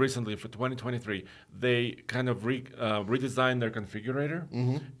GM did recently for 2023, they kind of redesigned their configurator,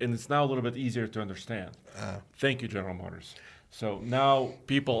 and it's now a little bit easier to understand. Thank you, General Motors. So now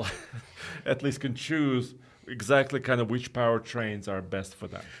people at least can choose exactly kind of which powertrains are best for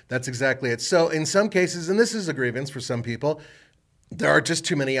them. That's exactly it. So in some cases, and this is a grievance for some people, there are just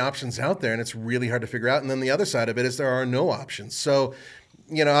too many options out there, and it's really hard to figure out. And then the other side of it is there are no options. So,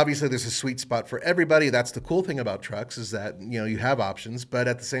 obviously there's a sweet spot for everybody. That's the cool thing about trucks is that, you have options, but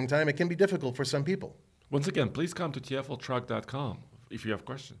at the same time, it can be difficult for some people. Once again, please come to tfltruck.com if you have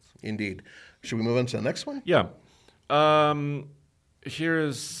questions. Indeed. Should we move on to the next one? Yeah. Here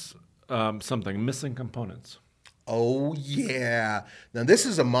is something, missing components. Oh, yeah. Now, this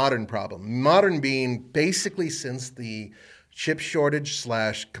is a modern problem. Modern being basically since the chip shortage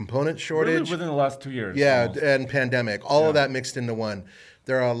 / component shortage. Really within the last 2 years. Yeah, almost. and pandemic. All of that mixed into one.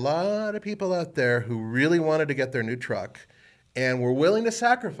 There are a lot of people out there who really wanted to get their new truck and were willing to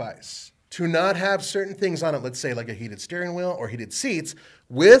sacrifice to not have certain things on it, let's say like a heated steering wheel or heated seats,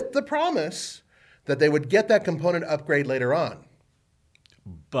 with the promise that they would get that component upgrade later on.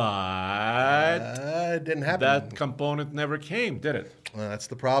 But It didn't happen. that component never came, did it? Well, that's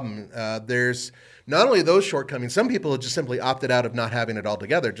the problem. There's not only those shortcomings, some people have just simply opted out of not having it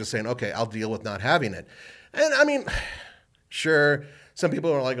altogether, just saying, okay, I'll deal with not having it. And I mean, sure, some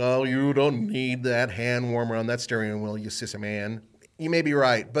people are like, oh, you don't need that hand warmer on that steering wheel, you sissy man. You may be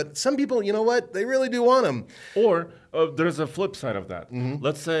right. But some people, you know what? They really do want them. Or there's a flip side of that.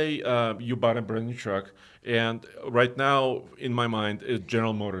 Let's say you bought a brand new truck, and right now, in my mind,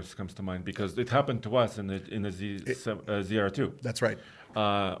 General Motors comes to mind because it happened to us in the ZR2. That's right.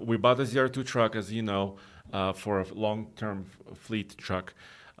 We bought a ZR2 truck, as you know, for a long-term fleet truck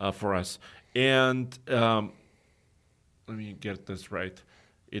for us. And let me get this right.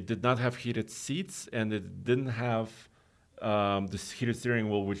 It did not have heated seats, and it didn't have this heated steering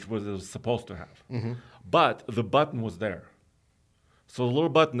wheel, which it was supposed to have. But the button was there. So the little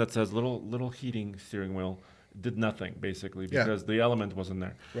button that says little heating steering wheel did nothing, basically, because the element wasn't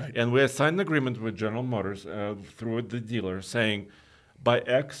there. Right. And we signed an agreement with General Motors through the dealer saying by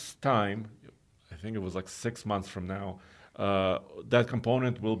X time, I think it was like 6 months from now, that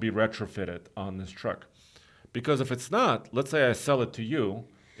component will be retrofitted on this truck. Because if it's not, let's say I sell it to you,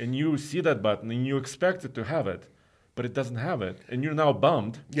 and you see that button, and you expect it to have it, but it doesn't have it, and you're now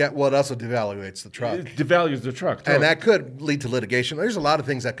bummed. Yeah, well, it also devaluates the truck. It devalues the truck. And that could lead to litigation. There's a lot of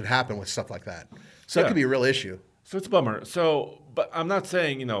things that could happen with stuff like that. So it could be a real issue. So it's a bummer. So, but I'm not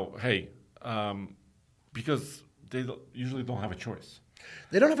saying, hey, because they usually don't have a choice.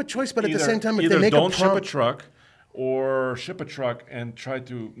 They don't have a choice, but at the same time, if either they make don't ship a truck or ship a truck and try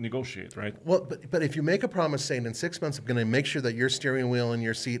to negotiate, right? Well, but if you make a promise saying in 6 months I'm going to make sure that your steering wheel and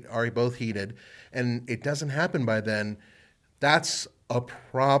your seat are both heated, and it doesn't happen by then, that's a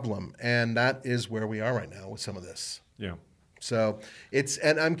problem, and that is where we are right now with some of this. Yeah. So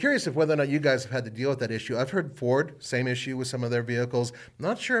and I'm curious if whether or not you guys have had to deal with that issue. I've heard Ford, same issue with some of their vehicles.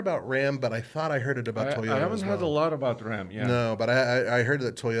 Not sure about Ram, but I thought I heard it about Toyota. I haven't as heard a well. lot about Ram. Yeah. No, but I heard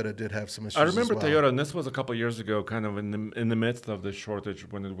that Toyota did have some issues. I remember as well. Toyota, and this was a couple of years ago, kind of in the midst of the shortage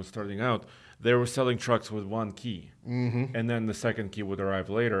when it was starting out. They were selling trucks with one key, and then the second key would arrive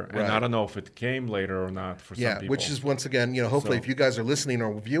later. And I don't know if it came later or not for some people. Which is once again, hopefully, if you guys are listening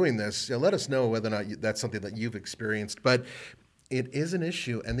or viewing this, let us know whether or not that's something that you've experienced. But it is an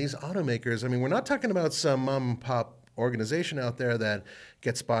issue, and these automakers. I mean, we're not talking about some mom and pop organization out there that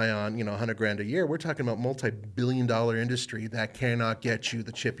gets by on $100,000 a year. We're talking about multi-billion-dollar industry that cannot get you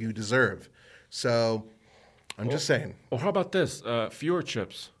the chip you deserve. So, I'm just saying. Or how about this? Fewer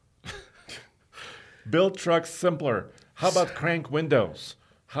chips. Build trucks simpler. How about crank windows?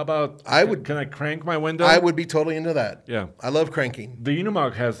 How about can I crank my window? I would be totally into that. Yeah. I love cranking. The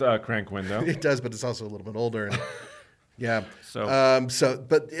Unimog has a crank window. It does, but it's also a little bit older. And yeah. So,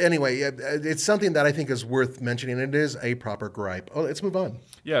 but anyway, it's something that I think is worth mentioning. It is a proper gripe. Oh, let's move on.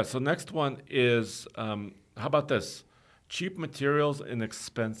 Yeah. So next one is how about this? Cheap materials in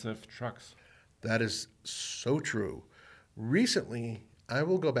expensive trucks. That is so true. Recently, I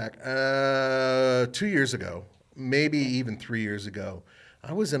will go back 2 years ago. maybe even 3 years ago,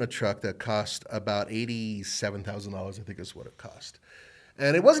 I was in a truck that cost about $87,000, I think is what it cost.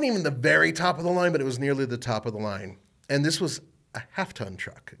 And it wasn't even the very top of the line, but it was nearly the top of the line. And this was a half-ton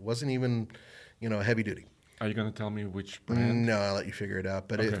truck. It wasn't even, heavy duty. Are you going to tell me which brand? No, I'll let you figure it out.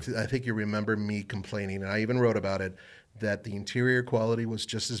 But Okay. I think you remember me complaining, and I even wrote about it, that the interior quality was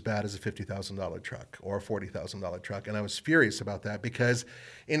just as bad as a $50,000 truck or a $40,000 truck. And I was furious about that because,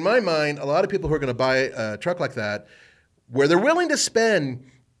 in my mind, a lot of people who are going to buy a truck like that, where they're willing to spend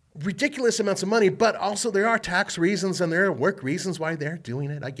ridiculous amounts of money, but also there are tax reasons and there are work reasons why they're doing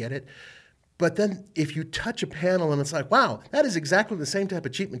it. I get it. But then if you touch a panel and it's like, wow, that is exactly the same type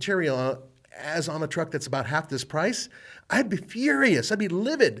of cheap material as on a truck that's about half this price, I'd be furious. I'd be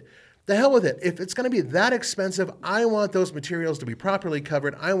livid. The hell with it. If it's going to be that expensive, I want those materials to be properly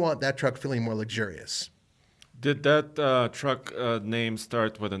covered. I want that truck feeling more luxurious. Did that truck name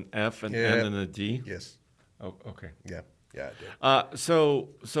start with an F, an N, and a D? Yes. Oh, okay. Yeah, I did. So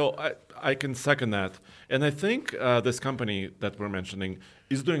I can second that, and I think this company that we're mentioning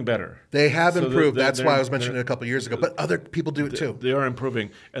is doing better. They have So improved. they're- That's why I was they're- mentioning it a couple of years ago. But other people do it too. They are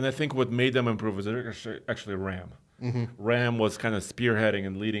improving, and I think what made them improve is they're actually Ram. Mm-hmm. Ram was kind of spearheading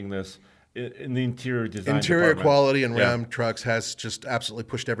and leading this in the interior design. Interior department. quality in Yeah. Ram trucks has just absolutely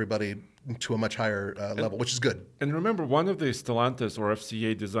pushed everybody to a much higher level, which is good. And remember, one of the Stellantis or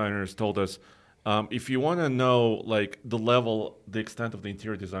FCA designers told us, if you want to know like the level, the extent of the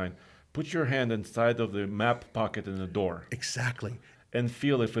interior design, put your hand inside of the map pocket in the door Exactly. and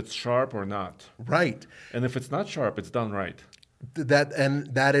feel if it's sharp or not. Right. And if it's not sharp, it's done right.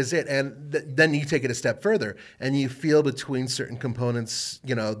 That is it. And then you take it a step further and you feel between certain components,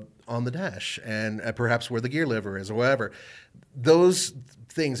 on the dash and perhaps where the gear lever is or whatever. Those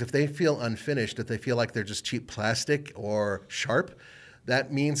things, if they feel unfinished, if they feel like they're just cheap plastic or sharp,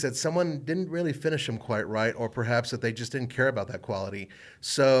 that means that someone didn't really finish them quite right, or perhaps that they just didn't care about that quality.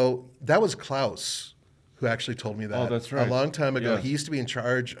 So that was Klaus who actually told me that. Oh, that's right. A long time ago. Yes. He used to be in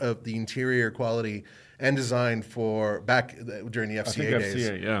charge of the interior quality and design for back during the FCA days.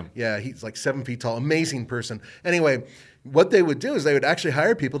 FCA, yeah. Yeah, he's like 7 feet tall, amazing person. Anyway, what they would do is they would actually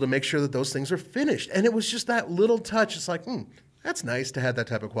hire people to make sure that those things are finished. And it was just that little touch. It's like, that's nice to have that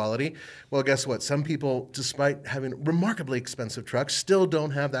type of quality. Well, guess what? Some people, despite having remarkably expensive trucks, still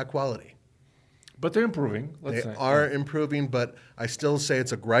don't have that quality. But they're improving. They Let's say. are improving, but I still say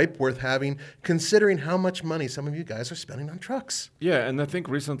it's a gripe worth having, considering how much money some of you guys are spending on trucks. Yeah, and I think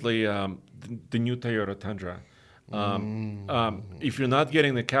recently the new Toyota Tundra. If you're not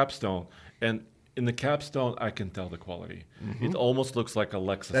getting the capstone, and in the capstone, I can tell the quality. It almost looks like a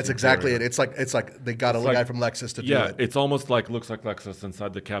Lexus. That's exactly interior. it. It's like they got a guy from Lexus to do Yeah, it. it's almost looks like Lexus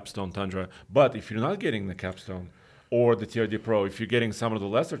inside the capstone Tundra. But if you're not getting the capstone or the TRD Pro, if you're getting some of the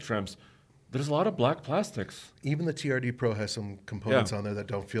lesser trims, there's a lot of black plastics. Even the TRD Pro has some components Yeah. on there that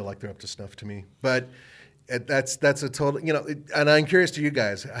don't feel like they're up to snuff to me. But that's a total, and I'm curious to you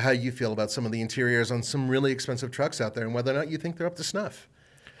guys how you feel about some of the interiors on some really expensive trucks out there and whether or not you think they're up to snuff.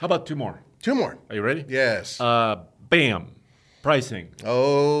 How about two more? 2 more. Are you ready? Yes. Bam. Pricing.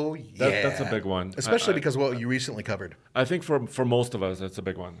 Oh, yeah. That's a big one. Especially because of what you recently covered. I think for most of us, that's a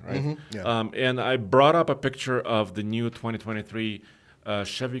big one, right? Yeah. And I brought up a picture of the new 2023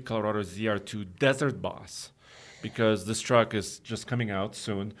 Chevy Colorado ZR2 Desert Boss because this truck is just coming out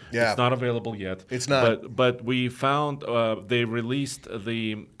soon. Yeah. It's not available yet. It's not. But we found they released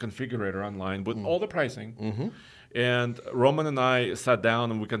the configurator online with all the pricing. And Roman and I sat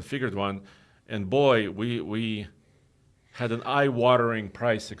down and we configured one. And boy, we had an eye-watering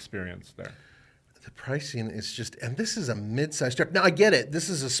price experience there. The pricing is just, and this is a mid-sized truck. Now, I get it. This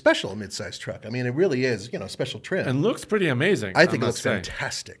is a special mid-sized truck. I mean, it really is, special trim. And looks pretty amazing. I think it must looks say.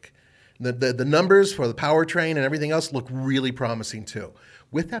 fantastic. The numbers for the powertrain and everything else look really promising too.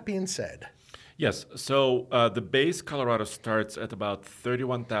 With that being said, Yes. So the base Colorado starts at about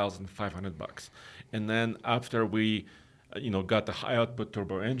 $31,500, and then after we, got the high output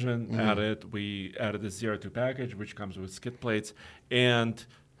turbo engine added, we added the ZR2 package, which comes with skid plates and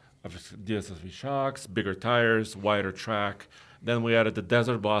obviously DSSV shocks, bigger tires, wider track. Then we added the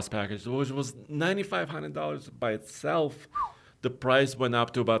Desert Boss package, which was $9,500 by itself. The price went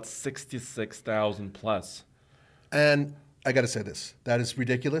up to about $66,000 plus. and I got to say this, that is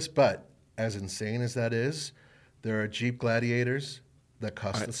ridiculous, but as insane as that is, there are Jeep Gladiators that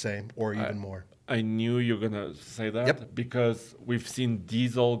cost the same or even more. I knew you were going to say that Yep. because we've seen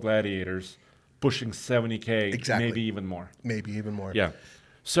diesel Gladiators pushing 70K, Exactly. maybe even more. Maybe even more. Yeah.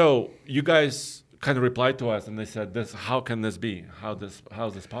 So you guys kind of replied to us and they said, "How can this be? How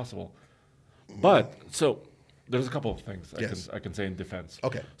is this possible?" But so there's a couple of things Yes. I can say in defense.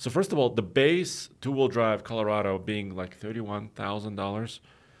 Okay. So first of all, the base two-wheel drive Colorado being like $31,000,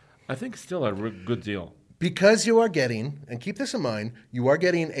 I think still a good deal. Because you are getting, and keep this in mind, you are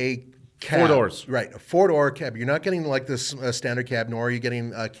getting a cab. 4 doors. Right, a 4-door cab. You're not getting like this standard cab, nor are you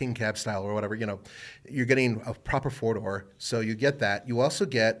getting a king cab style or whatever. You're getting a proper 4-door. So you get that. You also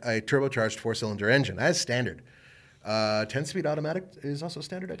get a turbocharged 4-cylinder engine as standard. 10-speed automatic is also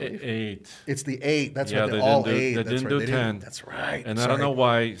standard, I believe. 8. It's the 8. That's right. They All didn't do, 8. They That's didn't right. do 10. That's right. And I don't know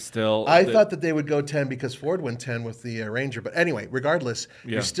why still. I thought that they would go 10 because Ford went 10 with the Ranger. But anyway, regardless,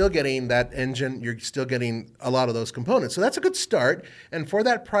 you're still getting that engine. You're still getting a lot of those components. So that's a good start. And for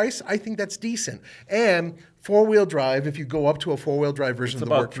that price, I think that's decent. And 4-wheel drive, if you go up to a 4-wheel drive version it's of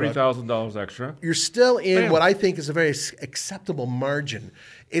the about work truck, $3,000 extra. you're still in Bam. what I think is a very acceptable margin.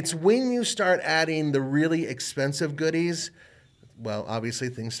 It's when you start adding the really expensive goodies, well, obviously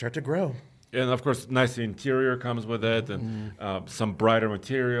things start to grow. And of course, nice interior comes with it, and some brighter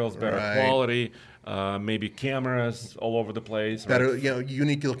materials, better quality, maybe cameras all over the place. Better, right?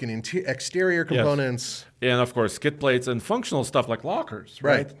 unique looking exterior components. And of course, skid plates and functional stuff like lockers,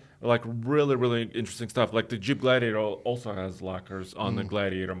 right? Like really, really interesting stuff. Like the Jeep Gladiator also has lockers on the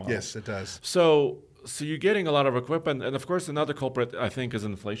Gladiator model. Yes, it does. So you're getting a lot of equipment. And of course, another culprit, I think, is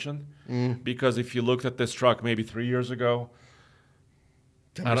inflation. Because if you looked at this truck maybe 3 years ago,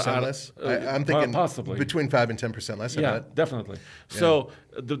 10% less? I'm thinking possibly between 5 and 10% less. Yeah, definitely. Yeah. So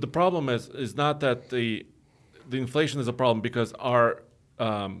the problem is not that the inflation is a problem because our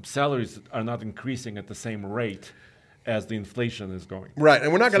salaries are not increasing at the same rate as the inflation is going. Right,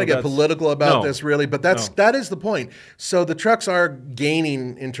 and we're not going to get political about this really, but that is the point. So the trucks are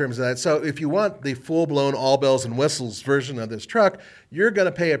gaining in terms of that. So if you want the full-blown all bells and whistles version of this truck, you're going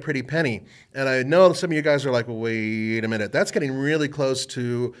to pay a pretty penny. And I know some of you guys are like, well, wait a minute. That's getting really close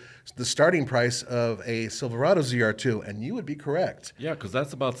to the starting price of a Silverado ZR2, and you would be correct. Yeah, because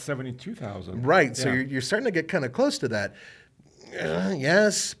that's about $72,000. Right, so you're starting to get kind of close to that.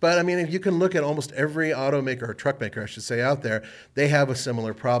 Yes, but I mean, if you can look at almost every automaker or truck maker, I should say, out there, they have a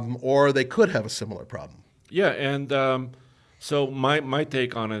similar problem, or they could have a similar problem. Yeah, and so my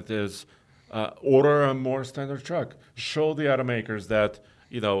take on it is order a more standard truck. Show the automakers that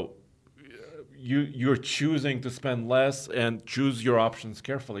you're choosing to spend less and choose your options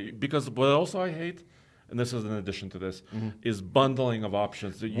carefully. Because what also I hate, and this is in addition to this, is bundling of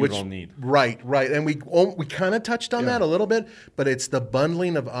options that you don't need. Right. And we kind of touched on that a little bit, but it's the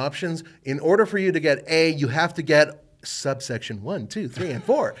bundling of options. In order for you to get A, you have to get subsection 1, 2, 3, and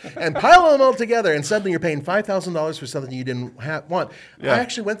 4, and pile them all together, and suddenly you're paying $5,000 for something you didn't want. I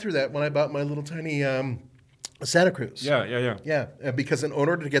actually went through that when I bought my little tiny Santa Cruz. Yeah. Because in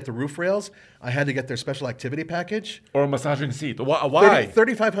order to get the roof rails, I had to get their special activity package. Or a massaging seat. Why?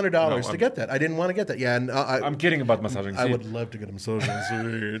 $3,500 to get that. I didn't want to get that. Yeah, and I'm kidding about massaging seat. I would love to get a massaging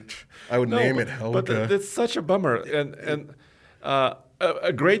seat. I would name it Helga. But it's such a bummer. And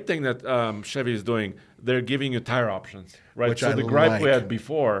a great thing that Chevy is doing, they're giving you tire options, right? Which so the gripe we had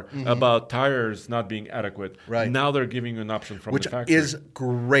before about tires not being adequate, now they're giving you an option from the factory. Which is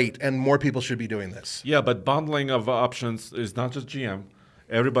great, and more people should be doing this. Yeah, but bundling of options is not just GM.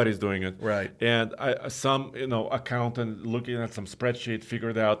 Everybody's doing it. Right. And some accountant looking at some spreadsheet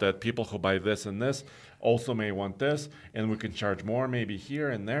figured out that people who buy this and this also may want this, and we can charge more maybe here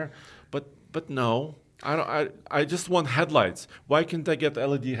and there. But no. I just want headlights. Why can't I get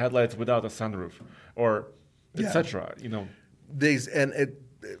LED headlights without a sunroof, or etc.?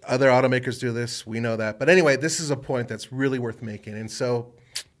 Other automakers do this. We know that. But anyway, this is a point that's really worth making, and so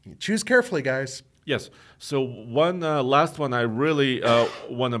choose carefully, guys. Yes. So one last one I really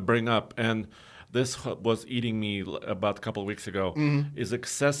want to bring up, and this was eating me about a couple of weeks ago, is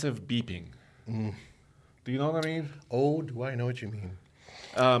excessive beeping. Do you know what I mean? Oh, do I know what you mean?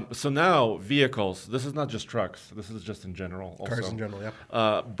 So now vehicles, this is not just trucks, this is just in general also. Cars in general,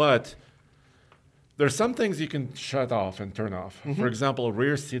 yeah. But there's some things you can shut off and turn off. For example,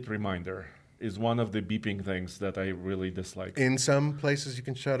 rear seat reminder is one of the beeping things that I really dislike. In some places you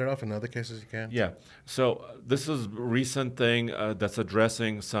can shut it off, in other cases you can't. Yeah. So this is a recent thing that's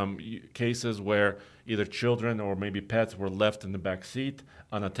addressing some cases where either children or maybe pets were left in the back seat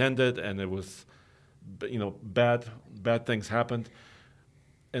unattended, and it was, bad things happened.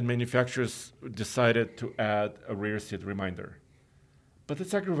 And manufacturers decided to add a rear seat reminder. But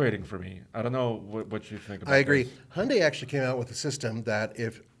it's aggravating for me. I don't know what you think about it. I agree. Hyundai actually came out with a system that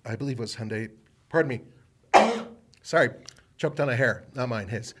I believe it was Hyundai, pardon me. Sorry, choked on a hair, not mine,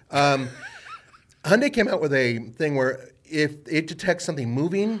 his. Hyundai came out with a thing where if it detects something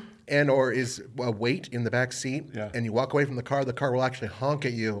moving and or is a weight in the back seat and you walk away from the car will actually honk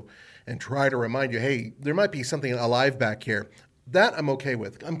at you and try to remind you, hey, there might be something alive back here. That I'm okay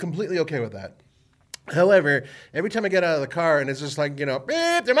with. I'm completely okay with that. However, every time I get out of the car and it's just like, beep,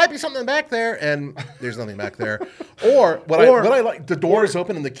 there might be something back there, and there's nothing back there. Or what I like, the door is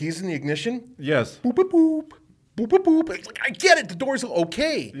open and the key's in the ignition. Yes. Boop, boop, boop. Boop, boop, boop. It's like, I get it. The door's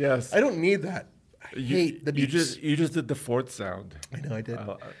okay. Yes. I don't need that. I hate the beeps. You just did the Ford sound. I know I did.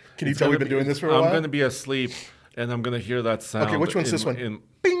 Can you tell we've been doing this for a while? I'm going to be asleep, and I'm going to hear that sound. Okay, which one's this one?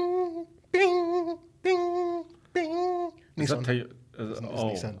 Bing, bing, bing, bing. Is that Nissan.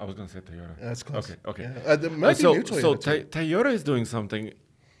 Nissan. I was going to say Toyota. That's close. Okay. Yeah. There might be new Toyota. So Toyota is doing something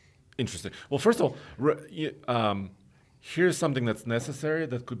interesting. Well, first of all, here's something that's necessary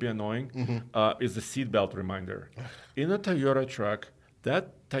that could be annoying, is the seatbelt reminder. In a Toyota truck,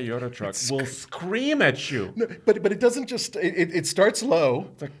 that Toyota truck will scream at you. No, but it doesn't just, it starts low.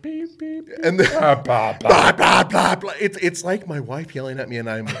 It's like beep, beep, beep. And then blah, blah, blah, blah, blah, blah. It's like my wife yelling at me and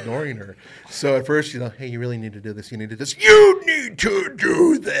I'm ignoring her. So at first, hey, you really need to do this. You need to do this. You need to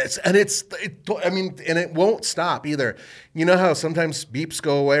do this. And and it won't stop either. You know how sometimes beeps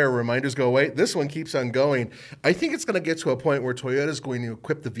go away or reminders go away? This one keeps on going. I think it's going to get to a point where Toyota's going to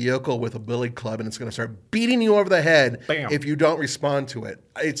equip the vehicle with a billy club and it's going to start beating you over the head if you don't respond to it.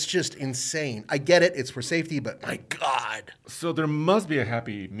 It's just insane. I get it. It's for safety, but my God. So there must be a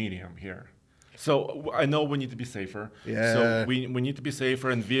happy medium here. So I know we need to be safer. Yeah. So we need to be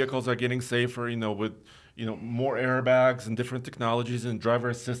safer, and vehicles are getting safer, with more airbags and different technologies and driver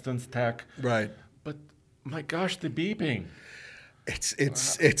assistance tech. Right. But my gosh, the beeping. It's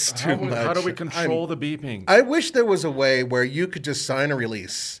too much. How do we control the beeping? I wish there was a way where you could just sign a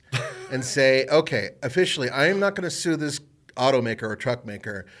release and say, okay, officially, I am not going to sue this automaker or truck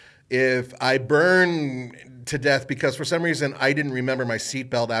maker if I burn to death because for some reason I didn't remember my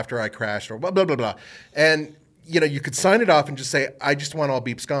seatbelt after I crashed or blah, blah, blah, blah. And, you could sign it off and just say, I just want all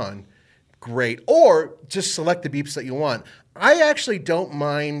beeps gone. Great. Or just select the beeps that you want. I actually don't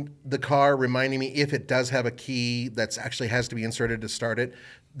mind the car reminding me if it does have a key that actually has to be inserted to start it,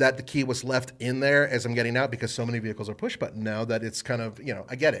 that the key was left in there as I'm getting out because so many vehicles are push button now that it's kind of,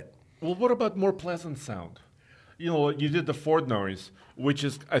 I get it. Well, what about more pleasant sound? You did the Ford noise, which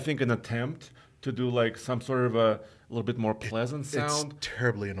is, I think, an attempt to do like some sort of a little bit more pleasant sound. It's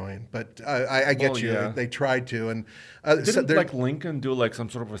terribly annoying, but I get you. Yeah. They tried to, and didn't like Lincoln do like some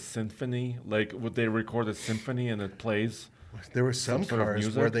sort of a symphony? Like, would they record a symphony and it plays? There were some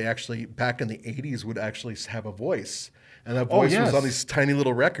cars where they actually, back in the 80s, would actually have a voice, and that voice was on these tiny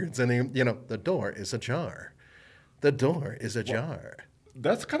little records, and the door is ajar. The door is ajar.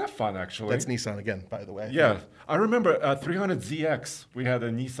 That's kind of fun, actually. That's Nissan again, by the way. Yeah. I remember 300ZX, we had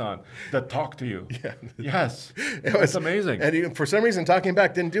a Nissan that talked to you. Yeah. Yes. It was amazing. And for some reason, talking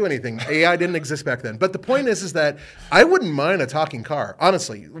back didn't do anything. AI didn't exist back then. But the point is that I wouldn't mind a talking car,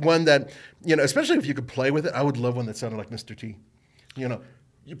 honestly. One that, especially if you could play with it, I would love one that sounded like Mr. T.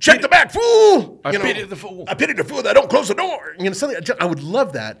 You check the back, fool! I pity the fool. I pity the fool that don't close the door. Something. I would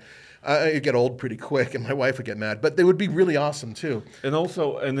love that. It'd get old pretty quick, and my wife would get mad. But they would be really awesome, too. And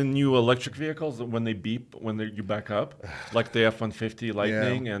also, in the new electric vehicles, when they beep, you back up, like the F-150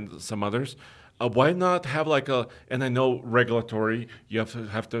 Lightning and some others, why not have like and I know regulatory, you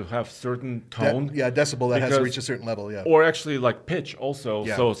have to have certain tone. Decibel that has to reach a certain level, yeah. Or actually like pitch also.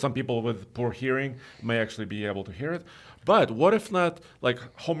 Yeah. So some people with poor hearing may actually be able to hear it. But what if not, like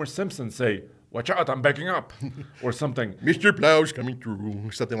Homer Simpson say, watch out, I'm backing up, or something. Mr. Plow's coming through,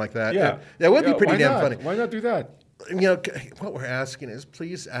 something like that. Yeah. That would be pretty damn funny. Why not do that? What we're asking is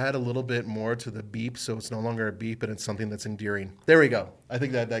please add a little bit more to the beep so it's no longer a beep and it's something that's endearing. There we go. I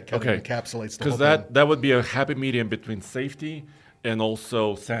think that kind of encapsulates the whole thing. Because that would be a happy medium between safety and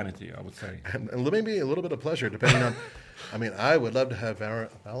also sanity, I would say. And maybe a little bit of pleasure, depending on... I would love to have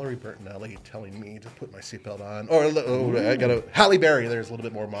Valerie Bertinelli telling me to put my seatbelt on. Or I got a Halle Berry. There's a little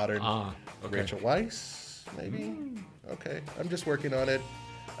bit more modern. Okay. Rachel Weisz, maybe. Okay, I'm just working on it.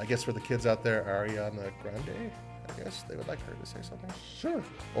 I guess for the kids out there, Ariana Grande. I guess they would like her to say something. Sure.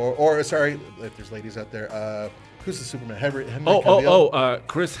 Or sorry, if there's ladies out there, who's the Superman? Henry Cavill?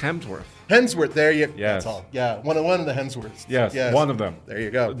 Chris Hemsworth. Hemsworth, there you go. Yes. That's all. Yeah, one of the Hemsworths. Yes, one of them. There you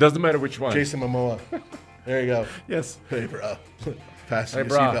go. Doesn't matter which one. Jason Momoa. There you go. Yes. Hey, bro. Fasten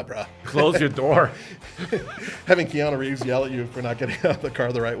your seatbelt, bro. Close your door. Having Keanu Reeves yell at you for not getting out of the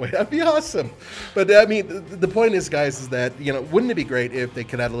car the right way, that'd be awesome. But, the point is, guys, is that, wouldn't it be great if they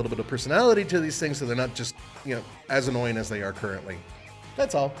could add a little bit of personality to these things so they're not just, as annoying as they are currently.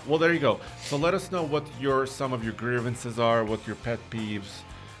 That's all. Well, there you go. So let us know what some of your grievances are, what your pet peeves,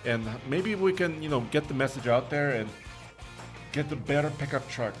 and maybe we can, get the message out there and get the better pickup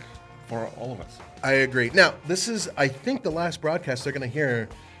truck for all of us. I agree. Now, this is, I think, the last broadcast they're going to hear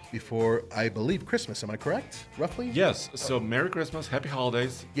before, I believe, Christmas. Am I correct? Roughly? Yes. So Merry Christmas, Happy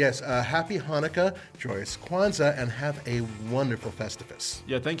Holidays. Yes. Happy Hanukkah, joyous Kwanzaa, and have a wonderful Festivus.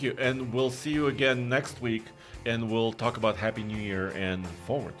 Yeah, thank you. And we'll see you again next week, and we'll talk about Happy New Year and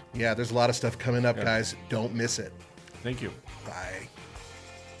forward. Yeah, there's a lot of stuff coming up, guys. Don't miss it. Thank you. Bye.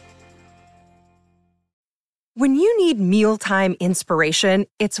 When you need mealtime inspiration,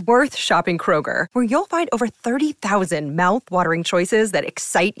 it's worth shopping Kroger, where you'll find over 30,000 mouth-watering choices that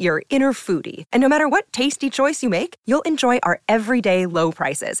excite your inner foodie. And no matter what tasty choice you make, you'll enjoy our everyday low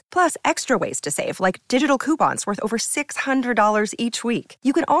prices, plus extra ways to save, like digital coupons worth over $600 each week.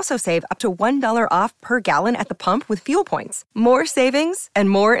 You can also save up to $1 off per gallon at the pump with fuel points. More savings and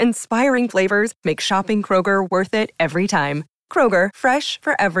more inspiring flavors make shopping Kroger worth it every time. Kroger, fresh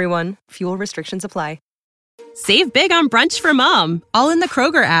for everyone. Fuel restrictions apply. Save big on brunch for mom, all in the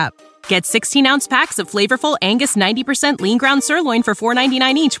Kroger app. Get 16-ounce packs of flavorful Angus 90% lean ground sirloin for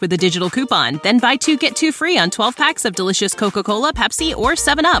 $4.99 each with a digital coupon. Then buy 2, get 2 free on 12 packs of delicious Coca-Cola, Pepsi, or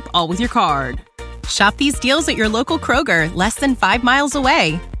 7-Up, all with your card. Shop these deals at your local Kroger, less than 5 miles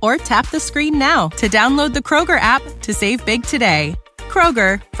away. Or tap the screen now to download the Kroger app to save big today.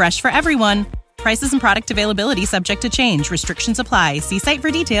 Kroger, fresh for everyone. Prices and product availability subject to change. Restrictions apply. See site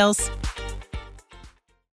for details.